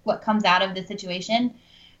 what comes out of the situation.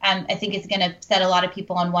 I think it's going to set a lot of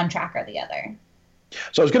people on one track or the other.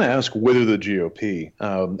 So I was going to ask whether the GOP,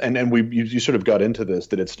 and you sort of got into this,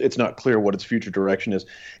 that it's not clear what its future direction is.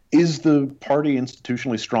 Is the party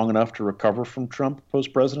institutionally strong enough to recover from Trump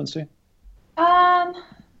post-presidency?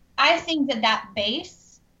 I think that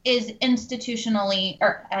base is institutionally,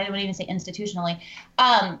 or I wouldn't even say institutionally.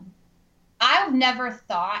 I've never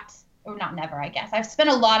thought, or not never, I guess. I've spent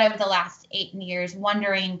a lot of the last 8 years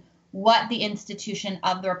wondering what the institution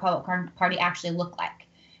of the Republican Party actually looked like.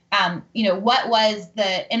 What was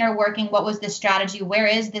the inner working? What was the strategy? Where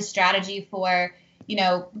is the strategy for,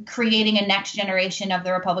 creating a next generation of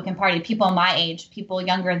the Republican Party? People my age, people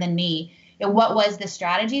younger than me. What was the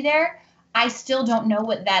strategy there? I still don't know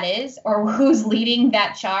what that is or who's leading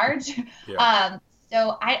that charge. Yeah.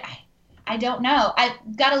 So I don't know.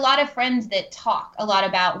 I've got a lot of friends that talk a lot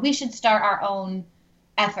about we should start our own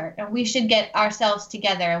effort and we should get ourselves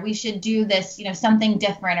together. We should do this, something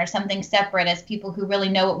different or something separate as people who really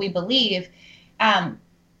know what we believe. But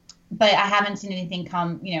I haven't seen anything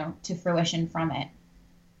come, to fruition from it.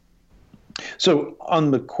 So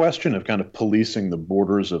on the question of kind of policing the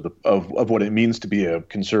borders of what it means to be a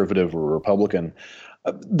conservative or a Republican,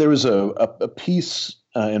 there was a piece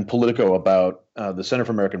in Politico about the Center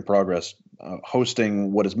for American Progress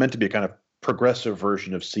hosting what is meant to be a kind of progressive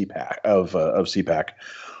version of CPAC of CPAC.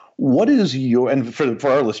 What is and for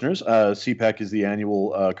our listeners, CPAC is the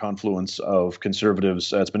annual confluence of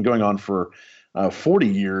conservatives. It's been going on for 40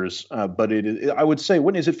 years, but I would say,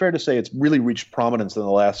 is it fair to say it's really reached prominence in the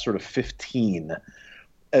last sort of 15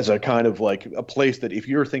 as a kind of like a place that if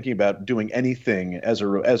you're thinking about doing anything as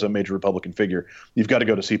a major Republican figure, you've got to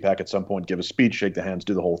go to CPAC at some point, give a speech, shake the hands,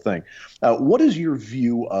 do the whole thing. What is your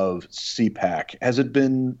view of CPAC? Does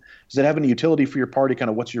it have any utility for your party? Kind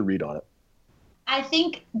of what's your read on it? I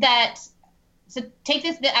think that, so take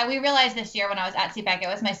this, we realized this year when I was at CPAC, it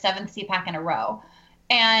was my 7th CPAC in a row.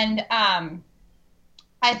 And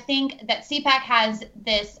I think that CPAC has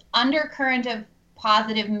this undercurrent of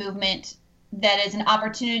positive movement that is an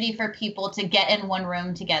opportunity for people to get in one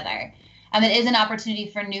room together. It is an opportunity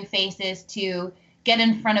for new faces to get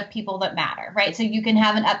in front of people that matter, right? So you can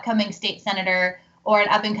have an upcoming state senator or an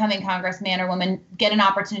up-and-coming congressman or woman get an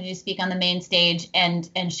opportunity to speak on the main stage and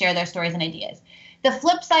share their stories and ideas. The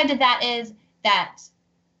flip side to that is that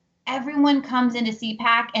everyone comes into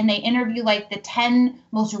CPAC and they interview like the 10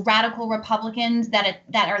 most radical Republicans that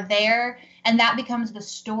are there, and that becomes the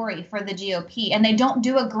story for the GOP. And they don't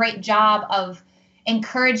do a great job of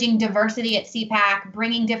encouraging diversity at CPAC,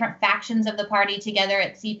 bringing different factions of the party together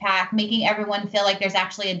at CPAC, making everyone feel like there's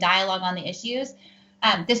actually a dialogue on the issues.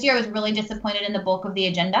 This year I was really disappointed in the bulk of the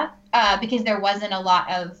agenda because there wasn't a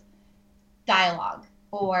lot of dialogue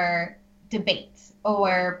or debates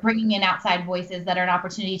or bringing in outside voices that are an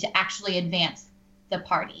opportunity to actually advance the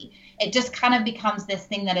party. It just kind of becomes this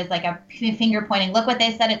thing that is like a finger pointing. Look what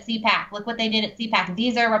they said at CPAC. Look what they did at CPAC.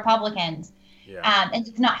 These are Republicans. Yeah. And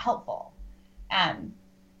it's not helpful.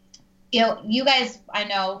 You guys, I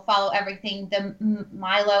know, follow everything. The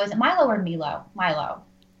Milo, is it Milo or Milo? Milo.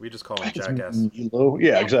 We just call him Jackass. Milo?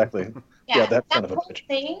 Yeah, exactly. Yeah, that whole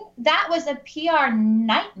thing, that was a PR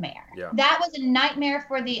nightmare. Yeah. That was a nightmare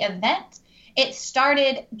for the event. It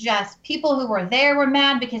started just people who were there were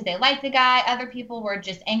mad because they liked the guy. Other people were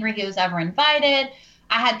just angry he was ever invited.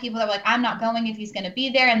 I had people that were like, I'm not going if he's going to be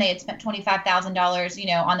there. And they had spent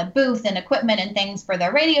 $25,000, on the booth and equipment and things for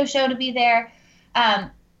their radio show to be there.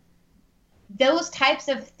 Those types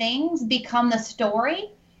of things become the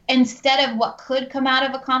story instead of what could come out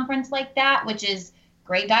of a conference like that, which is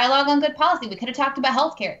great dialogue on good policy. We could have talked about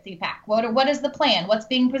healthcare at CPAC. What is the plan? What's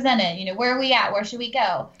being presented? Where are we at? Where should we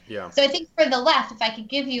go? Yeah. So I think for the left, if I could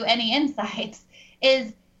give you any insights,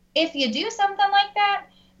 is if you do something like that,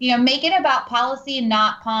 make it about policy,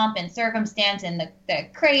 not pomp and circumstance and the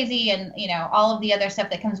crazy and, all of the other stuff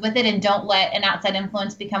that comes with it. And don't let an outside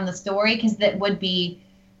influence become the story, because that would be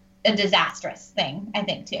a disastrous thing, I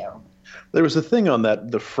think, too. There was a thing on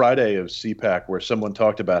the Friday of CPAC where someone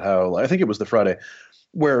talked about how, I think it was the Friday,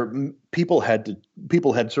 where people had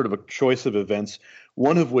sort of a choice of events,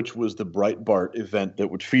 one of which was the Breitbart event that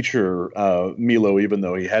would feature Milo, even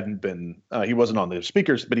though he wasn't on the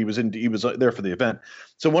speakers, but he was there for the event.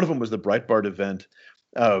 So one of them was the Breitbart event,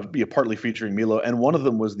 partly featuring Milo, and one of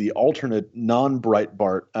them was the alternate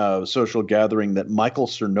non-Breitbart social gathering that Michael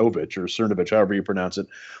Cernovich, however you pronounce it,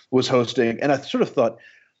 was hosting. And I sort of thought,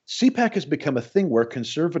 CPAC has become a thing where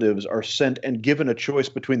conservatives are sent and given a choice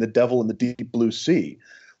between the devil and the deep blue sea.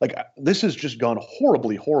 Like, this has just gone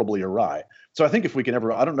horribly, horribly awry. So I think if we can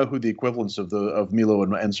ever, I don't know who the equivalents of Milo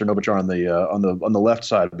and Cernovich are on the left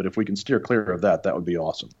side, but if we can steer clear of that would be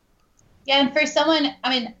awesome. Yeah, and for someone,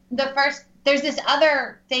 there's this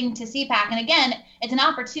other thing to CPAC, and again, it's an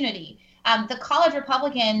opportunity. The college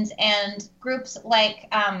Republicans and groups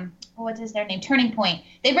like, what is their name? Turning Point.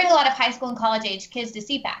 They bring a lot of high school and college age kids to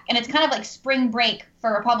CPAC, and it's kind of like spring break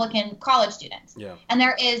for Republican college students. Yeah. And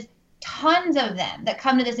there is tons of them that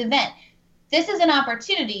come to this event. This is an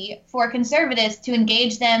opportunity for conservatives to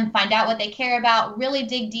engage them, find out what they care about, really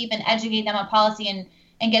dig deep and educate them on policy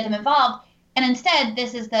and get them involved. And instead,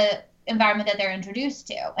 this is the environment that they're introduced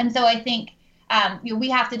to. And so I think we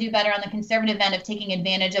have to do better on the conservative end of taking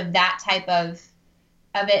advantage of that type of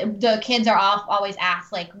it. The kids are always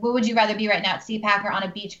asked, like, what would you rather be right now, at CPAC or on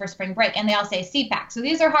a beach for spring break? And they all say CPAC. So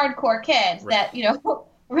these are hardcore kids that,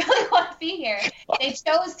 really want to be here. They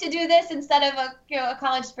chose to do this instead of a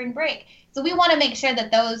college spring break. So we want to make sure that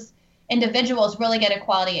those individuals really get a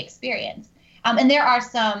quality experience. And there are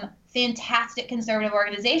some fantastic conservative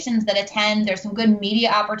organizations that attend. There's some good media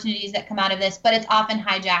opportunities that come out of this, but it's often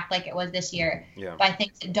hijacked, like it was this year, by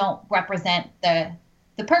things that don't represent the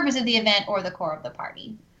purpose of the event or the core of the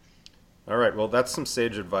party. All right. Well, that's some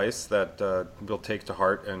sage advice that we'll take to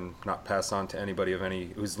heart and not pass on to anybody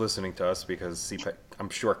who's listening to us, because CPAC, I'm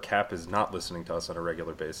sure Cap is not listening to us on a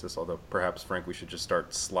regular basis, although perhaps, Frank, we should just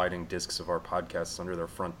start sliding discs of our podcasts under their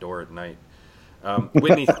front door at night.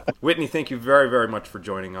 Whitney, thank you very, very much for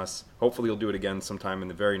joining us. Hopefully you'll do it again sometime in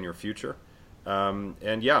the very near future.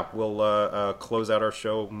 We'll close out our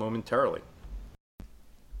show momentarily.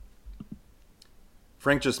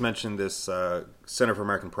 Frank just mentioned this Center for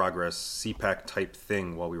American Progress CPAC type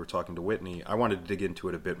thing while we were talking to Whitney. I wanted to dig into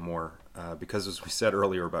it a bit more because, as we said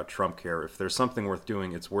earlier about Trump Care, if there's something worth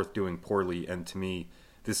doing, it's worth doing poorly. And to me,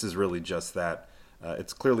 this is really just that.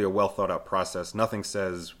 It's clearly a well thought out process. Nothing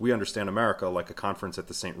says we understand America like a conference at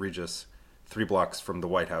the St. Regis 3 blocks from the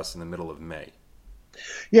White House in the middle of May.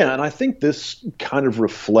 Yeah, and I think this kind of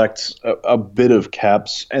reflects a bit of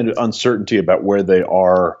CAP's and uncertainty about where they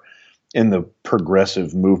are in the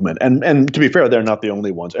progressive movement. And to be fair, they're not the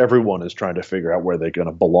only ones. Everyone is trying to figure out where they're going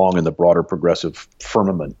to belong in the broader progressive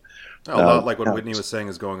firmament. A lot like what Whitney was saying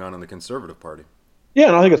is going on in the Conservative Party. Yeah,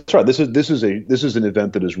 and I think that's right. This is an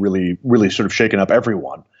event that has really sort of shaken up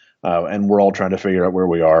everyone, and we're all trying to figure out where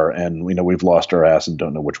we are, and we know we've lost our ass and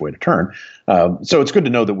don't know which way to turn. So it's good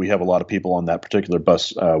to know that we have a lot of people on that particular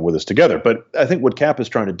bus with us together. But I think what CAP is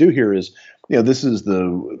trying to do here is, this is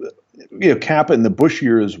CAP in the Bush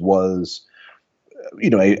years was,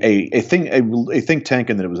 a think tank,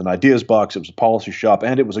 and that it was an ideas box, it was a policy shop,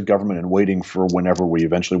 and it was a government in waiting for whenever we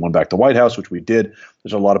eventually won back the White House, which we did.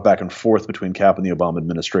 There's a lot of back and forth between CAP and the Obama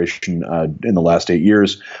administration in the last 8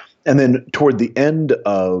 years. And then toward the end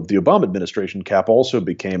of the Obama administration, CAP also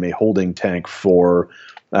became a holding tank for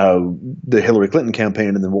the Hillary Clinton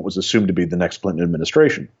campaign and then what was assumed to be the next Clinton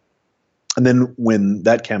administration. And then when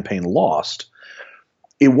that campaign lost,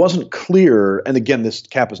 it wasn't clear, and again, this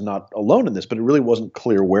CAP is not alone in this, but it really wasn't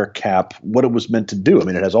clear what it was meant to do. I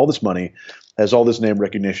mean, it has all this money, has all this name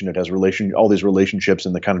recognition, it has all these relationships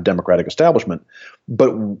in the kind of Democratic establishment,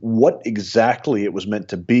 but what exactly it was meant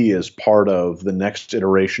to be as part of the next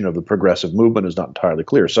iteration of the progressive movement is not entirely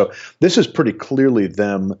clear. So this is pretty clearly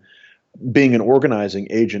them being an organizing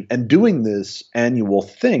agent, and doing this annual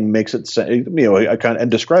thing makes it,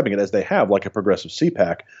 and describing it as they have, like a progressive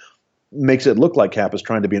CPAC, makes it look like CAP is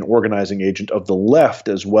trying to be an organizing agent of the left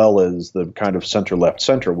as well as the kind of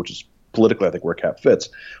center, which is politically, I think, where CAP fits.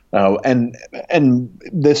 And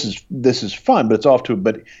this is fun, but it's off to.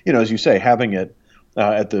 But as you say, having it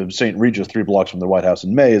at the St. Regis, 3 blocks from the White House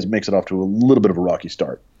in May, makes it off to a little bit of a rocky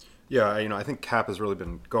start. Yeah, I think CAP has really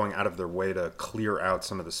been going out of their way to clear out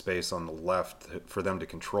some of the space on the left for them to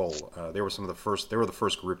control. They were the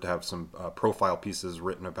first group to have some profile pieces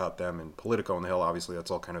written about them in Politico and the Hill. Obviously, that's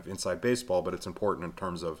all kind of inside baseball, but it's important in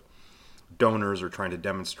terms of donors or trying to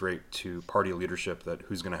demonstrate to party leadership that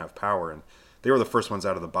who's going to have power. And they were the first ones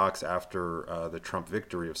out of the box after the Trump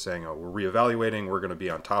victory of saying, "Oh, we're reevaluating. We're going to be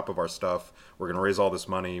on top of our stuff. We're going to raise all this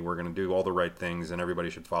money. We're going to do all the right things, and everybody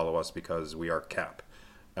should follow us because we are CAP."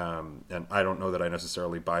 And I don't know that I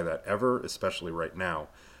necessarily buy that ever, especially right now.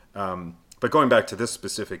 But going back to this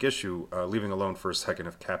specific issue, leaving alone for a second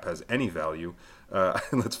if CAP has any value,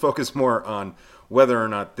 let's focus more on whether or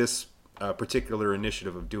not this particular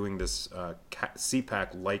initiative of doing this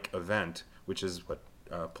CPAC-like event, which is what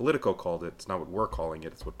Politico called it, it's not what we're calling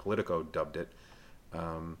it, it's what Politico dubbed it,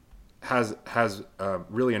 has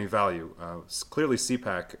really any value. Clearly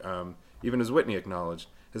CPAC, even as Whitney acknowledged,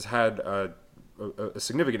 has had a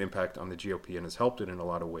significant impact on the GOP and has helped it in a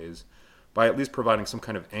lot of ways by at least providing some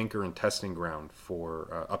kind of anchor and testing ground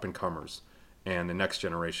for up-and-comers and the next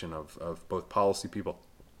generation of both policy people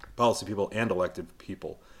and elected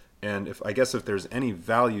people. And if there's any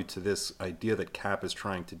value to this idea that CAP is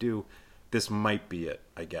trying to do, this might be it,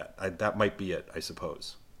 that might be it, I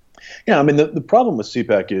suppose. Yeah, I mean, the problem with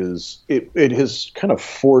CPAC is it has kind of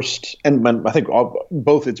forced, and I think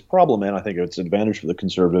both its problem and I think its advantage for the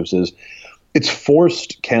conservatives is it's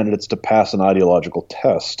forced candidates to pass an ideological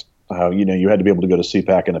test. You had to be able to go to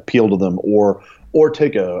CPAC and appeal to them, or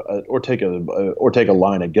take a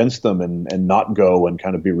line against them and not go and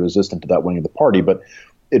kind of be resistant to that wing of the party. But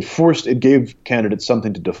it gave candidates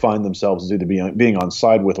something to define themselves as either being on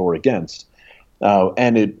side with or against,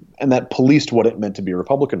 and that policed what it meant to be a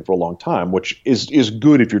Republican for a long time, which is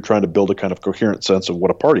good if you're trying to build a kind of coherent sense of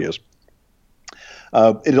what a party is.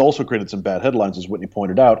 It also created some bad headlines, as Whitney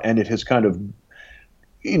pointed out, and it has kind of,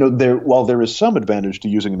 while there is some advantage to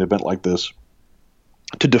using an event like this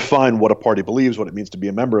to define what a party believes, what it means to be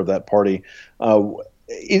a member of that party,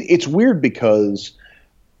 it's weird because,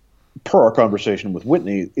 per our conversation with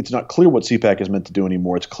Whitney, it's not clear what CPAC is meant to do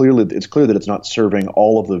anymore. It's clear that it's not serving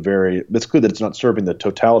it's clear that it's not serving the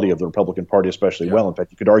totality of the Republican Party especially well. In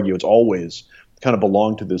fact, you could argue it's always kind of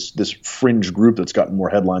belonged to this fringe group that's gotten more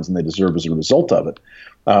headlines than they deserve as a result of it.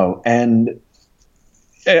 And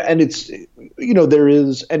it's, there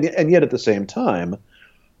is, and yet at the same time,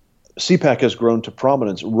 CPAC has grown to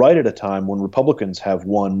prominence right at a time when Republicans have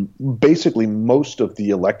won basically most of the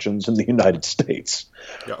elections in the United States.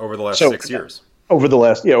 Yeah, over the last 6 years. Over the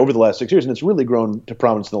last 6 years, and it's really grown to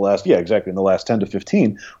prominence in the last 10 to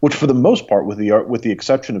 15, which for the most part, with the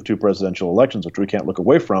exception of 2 presidential elections, which we can't look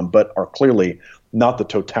away from, but are clearly not the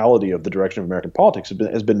totality of the direction of American politics,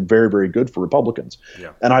 has been very, very good for Republicans.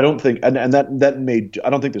 Yeah. And I don't think, I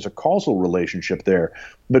don't think there's a causal relationship there,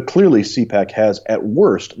 but clearly CPAC has at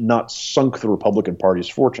worst not sunk the Republican Party's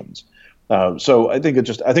fortunes. So I think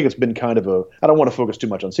it's been kind of a. I don't want to focus too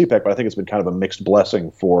much on CPAC, but I think it's been kind of a mixed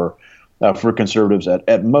blessing for conservatives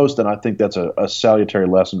at most, and I think that's a salutary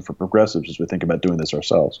lesson for progressives as we think about doing this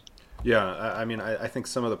ourselves. Yeah, I mean, I think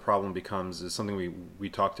some of the problem becomes is something we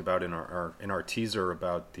talked about in our teaser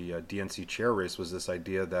about the DNC chair race was this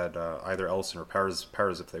idea that either Ellison or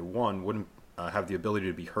Perez, if they won, wouldn't have the ability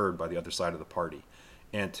to be heard by the other side of the party.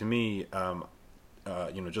 And to me,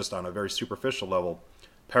 just on a very superficial level,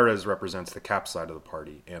 Perez represents the cap side of the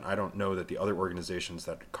party, and I don't know that the other organizations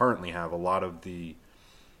that currently have a lot of the,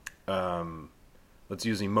 let's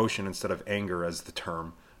use emotion instead of anger as the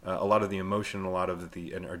term. A lot of the emotion,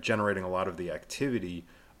 and are generating a lot of the activity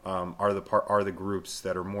are the groups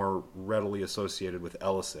that are more readily associated with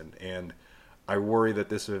Ellison, and I worry that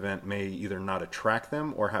this event may either not attract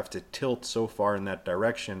them or have to tilt so far in that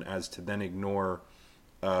direction as to then ignore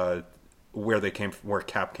where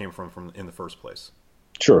Cap came from in the first place.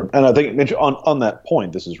 Sure, and I think Mitch, on that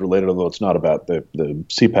point, this is related, although it's not about the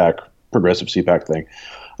CPAC progressive CPAC thing.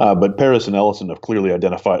 But Perez and Ellison have clearly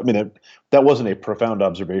identified. I mean, that wasn't a profound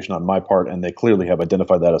observation on my part, and they clearly have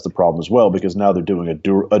identified that as the problem as well, because now they're doing a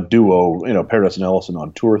duo, Perez and Ellison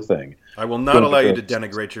on tour thing. I will not allow you to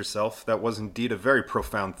denigrate yourself. That was indeed a very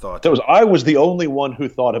profound thought. I was the only one who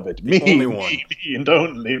thought of it. Me, and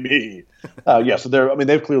only me. So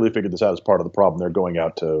they've clearly figured this out as part of the problem. They're going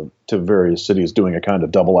out to various cities doing a kind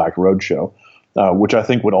of double act roadshow, which I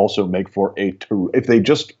think would also make for if they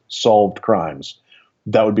just solved crimes,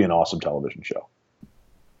 that would be an awesome television show.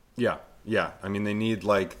 Yeah. I mean, they need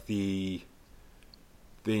like the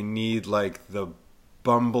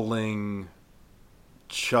bumbling,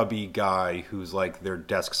 chubby guy who's like their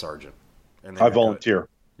desk sergeant. And I volunteer.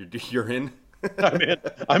 You're in? I'm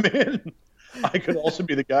in. I could also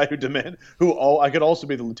be the guy I could also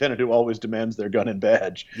be the lieutenant who always demands their gun and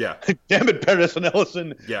badge. Yeah. Damn it, Perez and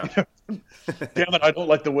Ellison. Yeah. Damn it, I don't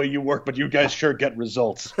like the way you work, but you guys sure get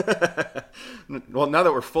results. Well, now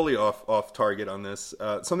that we're fully off target on this,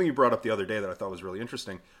 something you brought up the other day that I thought was really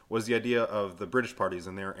interesting was the idea of the British parties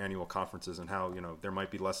and their annual conferences and how, there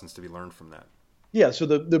might be lessons to be learned from that. Yeah, so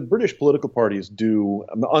the British political parties do,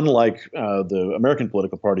 unlike the American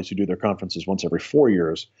political parties who do their conferences once every 4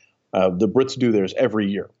 years, the Brits do theirs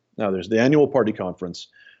every year. Now, there's the annual party conference,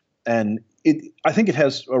 and I think it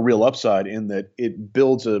has a real upside in that it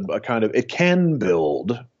builds it can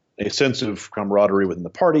build a sense of camaraderie within the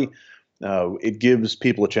party. It gives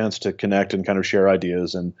people a chance to connect and kind of share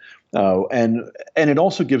ideas, and it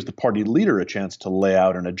also gives the party leader a chance to lay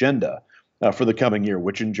out an agenda for the coming year,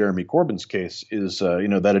 which in Jeremy Corbyn's case is,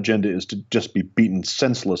 that agenda is to just be beaten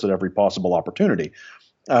senseless at every possible opportunity.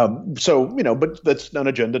 But that's an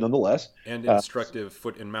agenda nonetheless. And instructive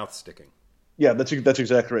foot and mouth sticking. Yeah, that's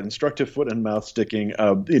exactly right. Instructive foot and mouth sticking.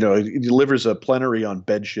 He delivers a plenary on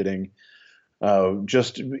bed shitting, and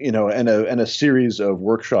a series of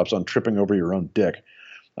workshops on tripping over your own dick.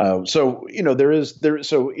 You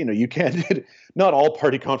can't. Not all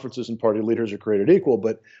party conferences and party leaders are created equal,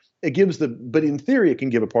 but but in theory, it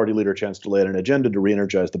can give a party leader a chance to lay out an agenda to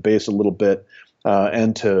re-energize the base a little bit,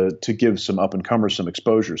 and to give some up and comers some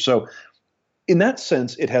exposure. So, in that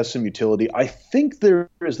sense, it has some utility. I think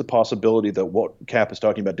there is the possibility that what Cap is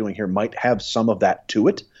talking about doing here might have some of that to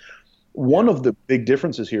it. One of the big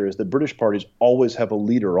differences here is that British parties almost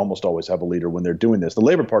always have a leader when they're doing this. The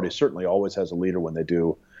Labour Party certainly always has a leader when they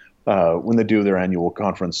do their annual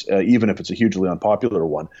conference, even if it's a hugely unpopular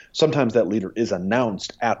one. Sometimes that leader is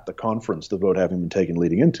announced at the conference, the vote having been taken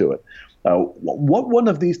leading into it. What one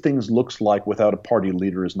of these things looks like without a party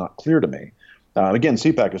leader is not clear to me. Again,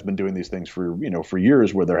 CPAC has been doing these things for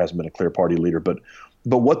years where there hasn't been a clear party leader, but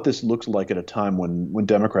what this looks like at a time when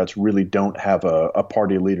Democrats really don't have a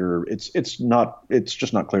party leader, it's just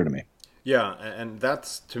not clear to me. Yeah, and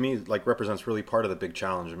that's, to me, represents really part of the big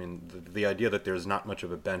challenge. I mean, the idea that there's not much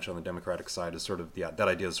of a bench on the Democratic side is that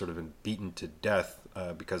idea has sort of been beaten to death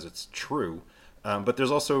because it's true. But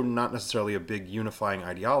there's also not necessarily a big unifying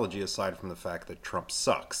ideology aside from the fact that Trump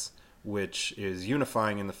sucks, which is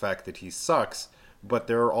unifying in the fact that he sucks. But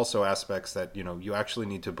there are also aspects that, you actually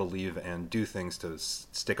need to believe and do things to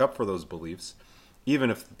stick up for those beliefs,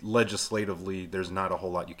 even if legislatively there's not a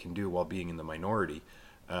whole lot you can do while being in the minority.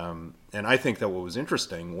 And I think that what was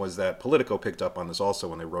interesting was that Politico picked up on this also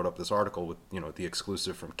when they wrote up this article with, the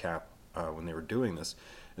exclusive from Cap when they were doing this,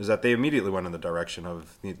 is that they immediately went in the direction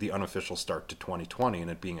of the unofficial start to 2020 and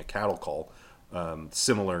it being a cattle call,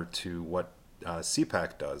 similar to what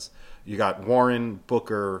CPAC does. You got Warren,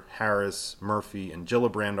 Booker, Harris, Murphy, and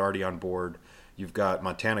Gillibrand already on board. You've got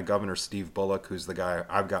Montana Governor Steve Bullock, who's the guy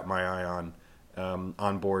I've got my eye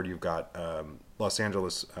on board. You've got Los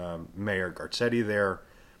Angeles Mayor Garcetti there.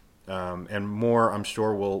 And more, I'm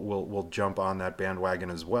sure, will jump on that bandwagon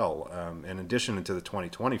as well. In addition to the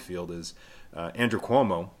 2020 field is Andrew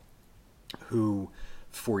Cuomo, who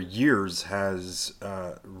for years has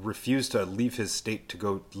refused to leave his state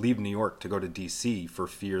leave New York to go to D.C. for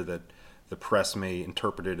fear that the press may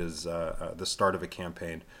interpret it as the start of a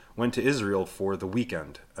campaign. Went to Israel for the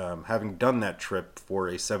weekend. Having done that trip for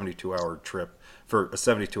a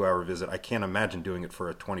 72-hour visit, I can't imagine doing it for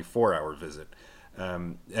a 24-hour visit.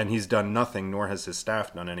 And he's done nothing, nor has his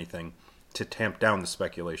staff done anything, to tamp down the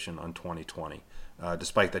speculation on 2020,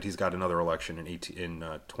 despite that he's got another election in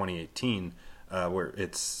 2018, where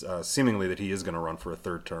it's seemingly that he is going to run for a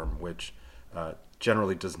third term, which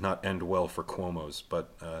generally does not end well for Cuomo's, but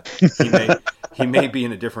he may be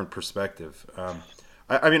in a different perspective.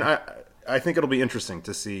 I think it'll be interesting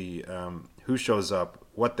to see who shows up,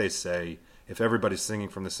 what they say, if everybody's singing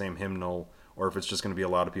from the same hymnal, or if it's just going to be a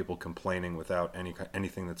lot of people complaining without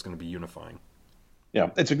anything that's going to be unifying. Yeah,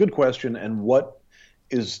 it's a good question. And what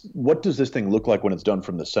does this thing look like when it's done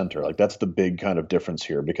from the center? Like, that's the big kind of difference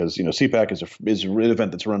here, because CPAC is an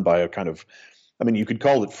event that's run by a kind of, you could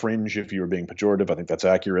call it fringe if you were being pejorative. I think that's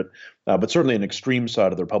accurate, but certainly an extreme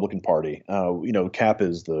side of the Republican Party. CAP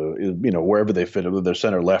is wherever they fit, whether they're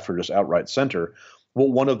center left or just outright center.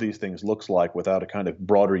 What one of these things looks like without a kind of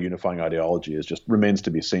broader unifying ideology remains to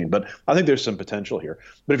be seen. But I think there's some potential here.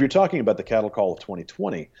 But if you're talking about the cattle call of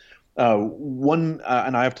 2020, and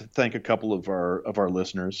I have to thank a couple of our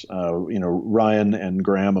listeners, Ryan and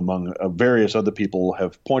Graham, among various other people,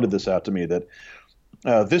 have pointed this out to me that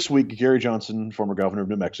this week, Gary Johnson, former governor of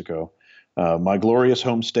New Mexico, my glorious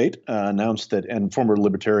home state, announced that, and former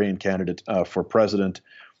libertarian candidate for president,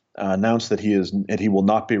 announced that he will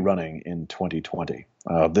not be running in 2020.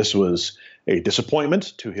 This was a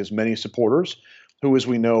disappointment to his many supporters, who, as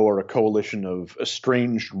we know, are a coalition of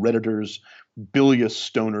estranged Redditors, bilious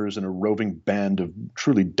stoners, and a roving band of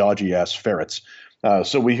truly dodgy-ass ferrets.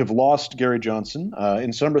 So we have lost Gary Johnson.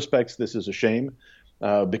 In some respects, this is a shame,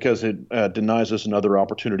 because it denies us another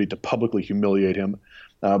opportunity to publicly humiliate him.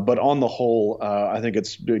 But on the whole, I think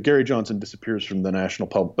Gary Johnson disappears from the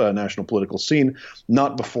national political scene,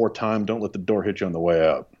 not before time. Don't let the door hit you on the way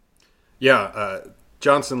out. Yeah,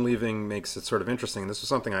 Johnson leaving makes it sort of interesting. This was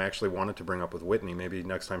something I actually wanted to bring up with Whitney. Maybe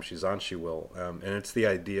next time she's on, she will. And it's the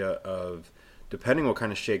idea of, depending what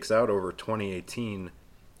kind of shakes out over 2018,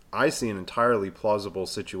 I see an entirely plausible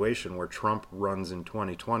situation where Trump runs in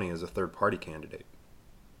 2020 as a third-party candidate.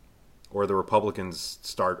 Or the Republicans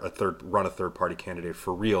run a third-party candidate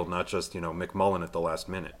for real, not just, McMullen at the last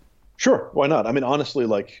minute. Sure, why not? Honestly,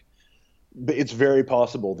 it's very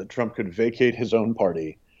possible that Trump could vacate his own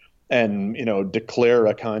party and, declare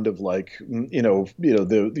a kind of the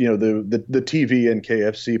TV and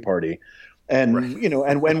KFC party, and right.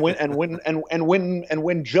 and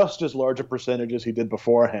win just as large a percentage as he did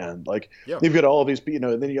beforehand. You've got all of these,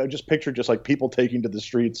 then you just picture just like people taking to the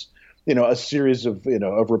streets. A series of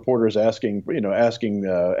reporters asking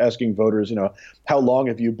voters, how long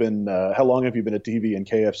have you been a TV and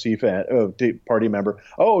KFC party member?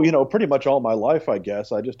 Oh, pretty much all my life, I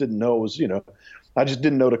guess. I just didn't know it was, I just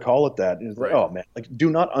didn't know to call it that. And right. Oh man, do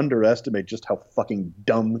not underestimate just how fucking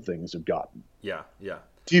dumb things have gotten. Yeah.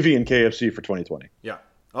 TV and KFC for 2020. Yeah.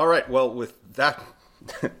 All right. Well, with that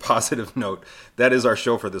positive note, that is our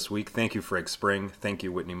show for this week. Thank you, Frank Spring. Thank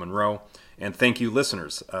you, Whitney Monroe. And thank you,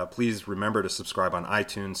 listeners. Please remember to subscribe on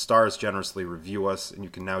iTunes. Stars generously review us, and you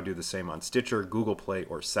can now do the same on Stitcher, Google Play,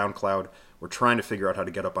 or SoundCloud. We're trying to figure out how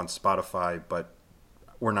to get up on Spotify, but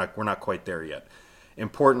we're not quite there yet.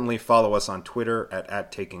 Importantly, follow us on Twitter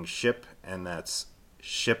at @takingship, and that's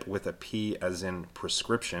ship with a P as in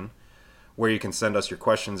prescription, where you can send us your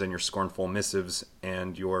questions and your scornful missives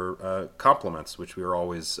and your compliments, which we are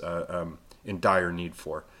always in dire need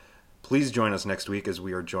for. Please join us next week, as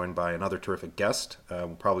we are joined by another terrific guest.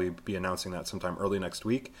 We'll probably be announcing that sometime early next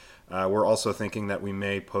week. We're also thinking that we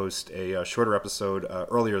may post a shorter episode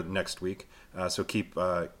earlier next week, so keep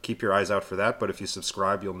your eyes out for that. But if you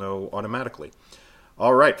subscribe, you'll know automatically.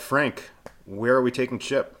 All right, Frank, where are we taking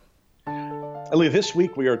ship? Elliot, this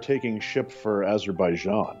week we are taking ship for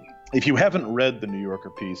Azerbaijan. If you haven't read the New Yorker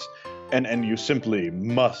piece, and you simply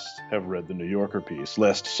must have read the New Yorker piece,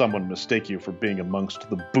 lest someone mistake you for being amongst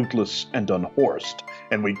the bootless and unhorsed,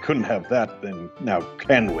 and we couldn't have that, then now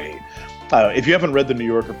can we? If you haven't read the New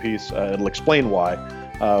Yorker piece, it'll explain why,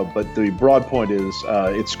 but the broad point is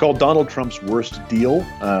it's called Donald Trump's Worst Deal.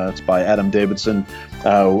 It's by Adam Davidson,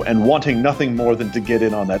 and wanting nothing more than to get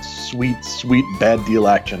in on that sweet, sweet bad deal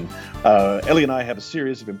action, Ellie and I have a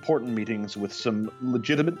series of important meetings with some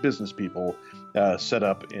legitimate business people set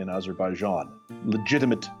up in Azerbaijan.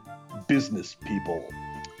 Legitimate business people.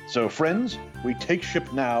 So, friends, we take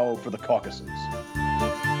ship now for the caucuses.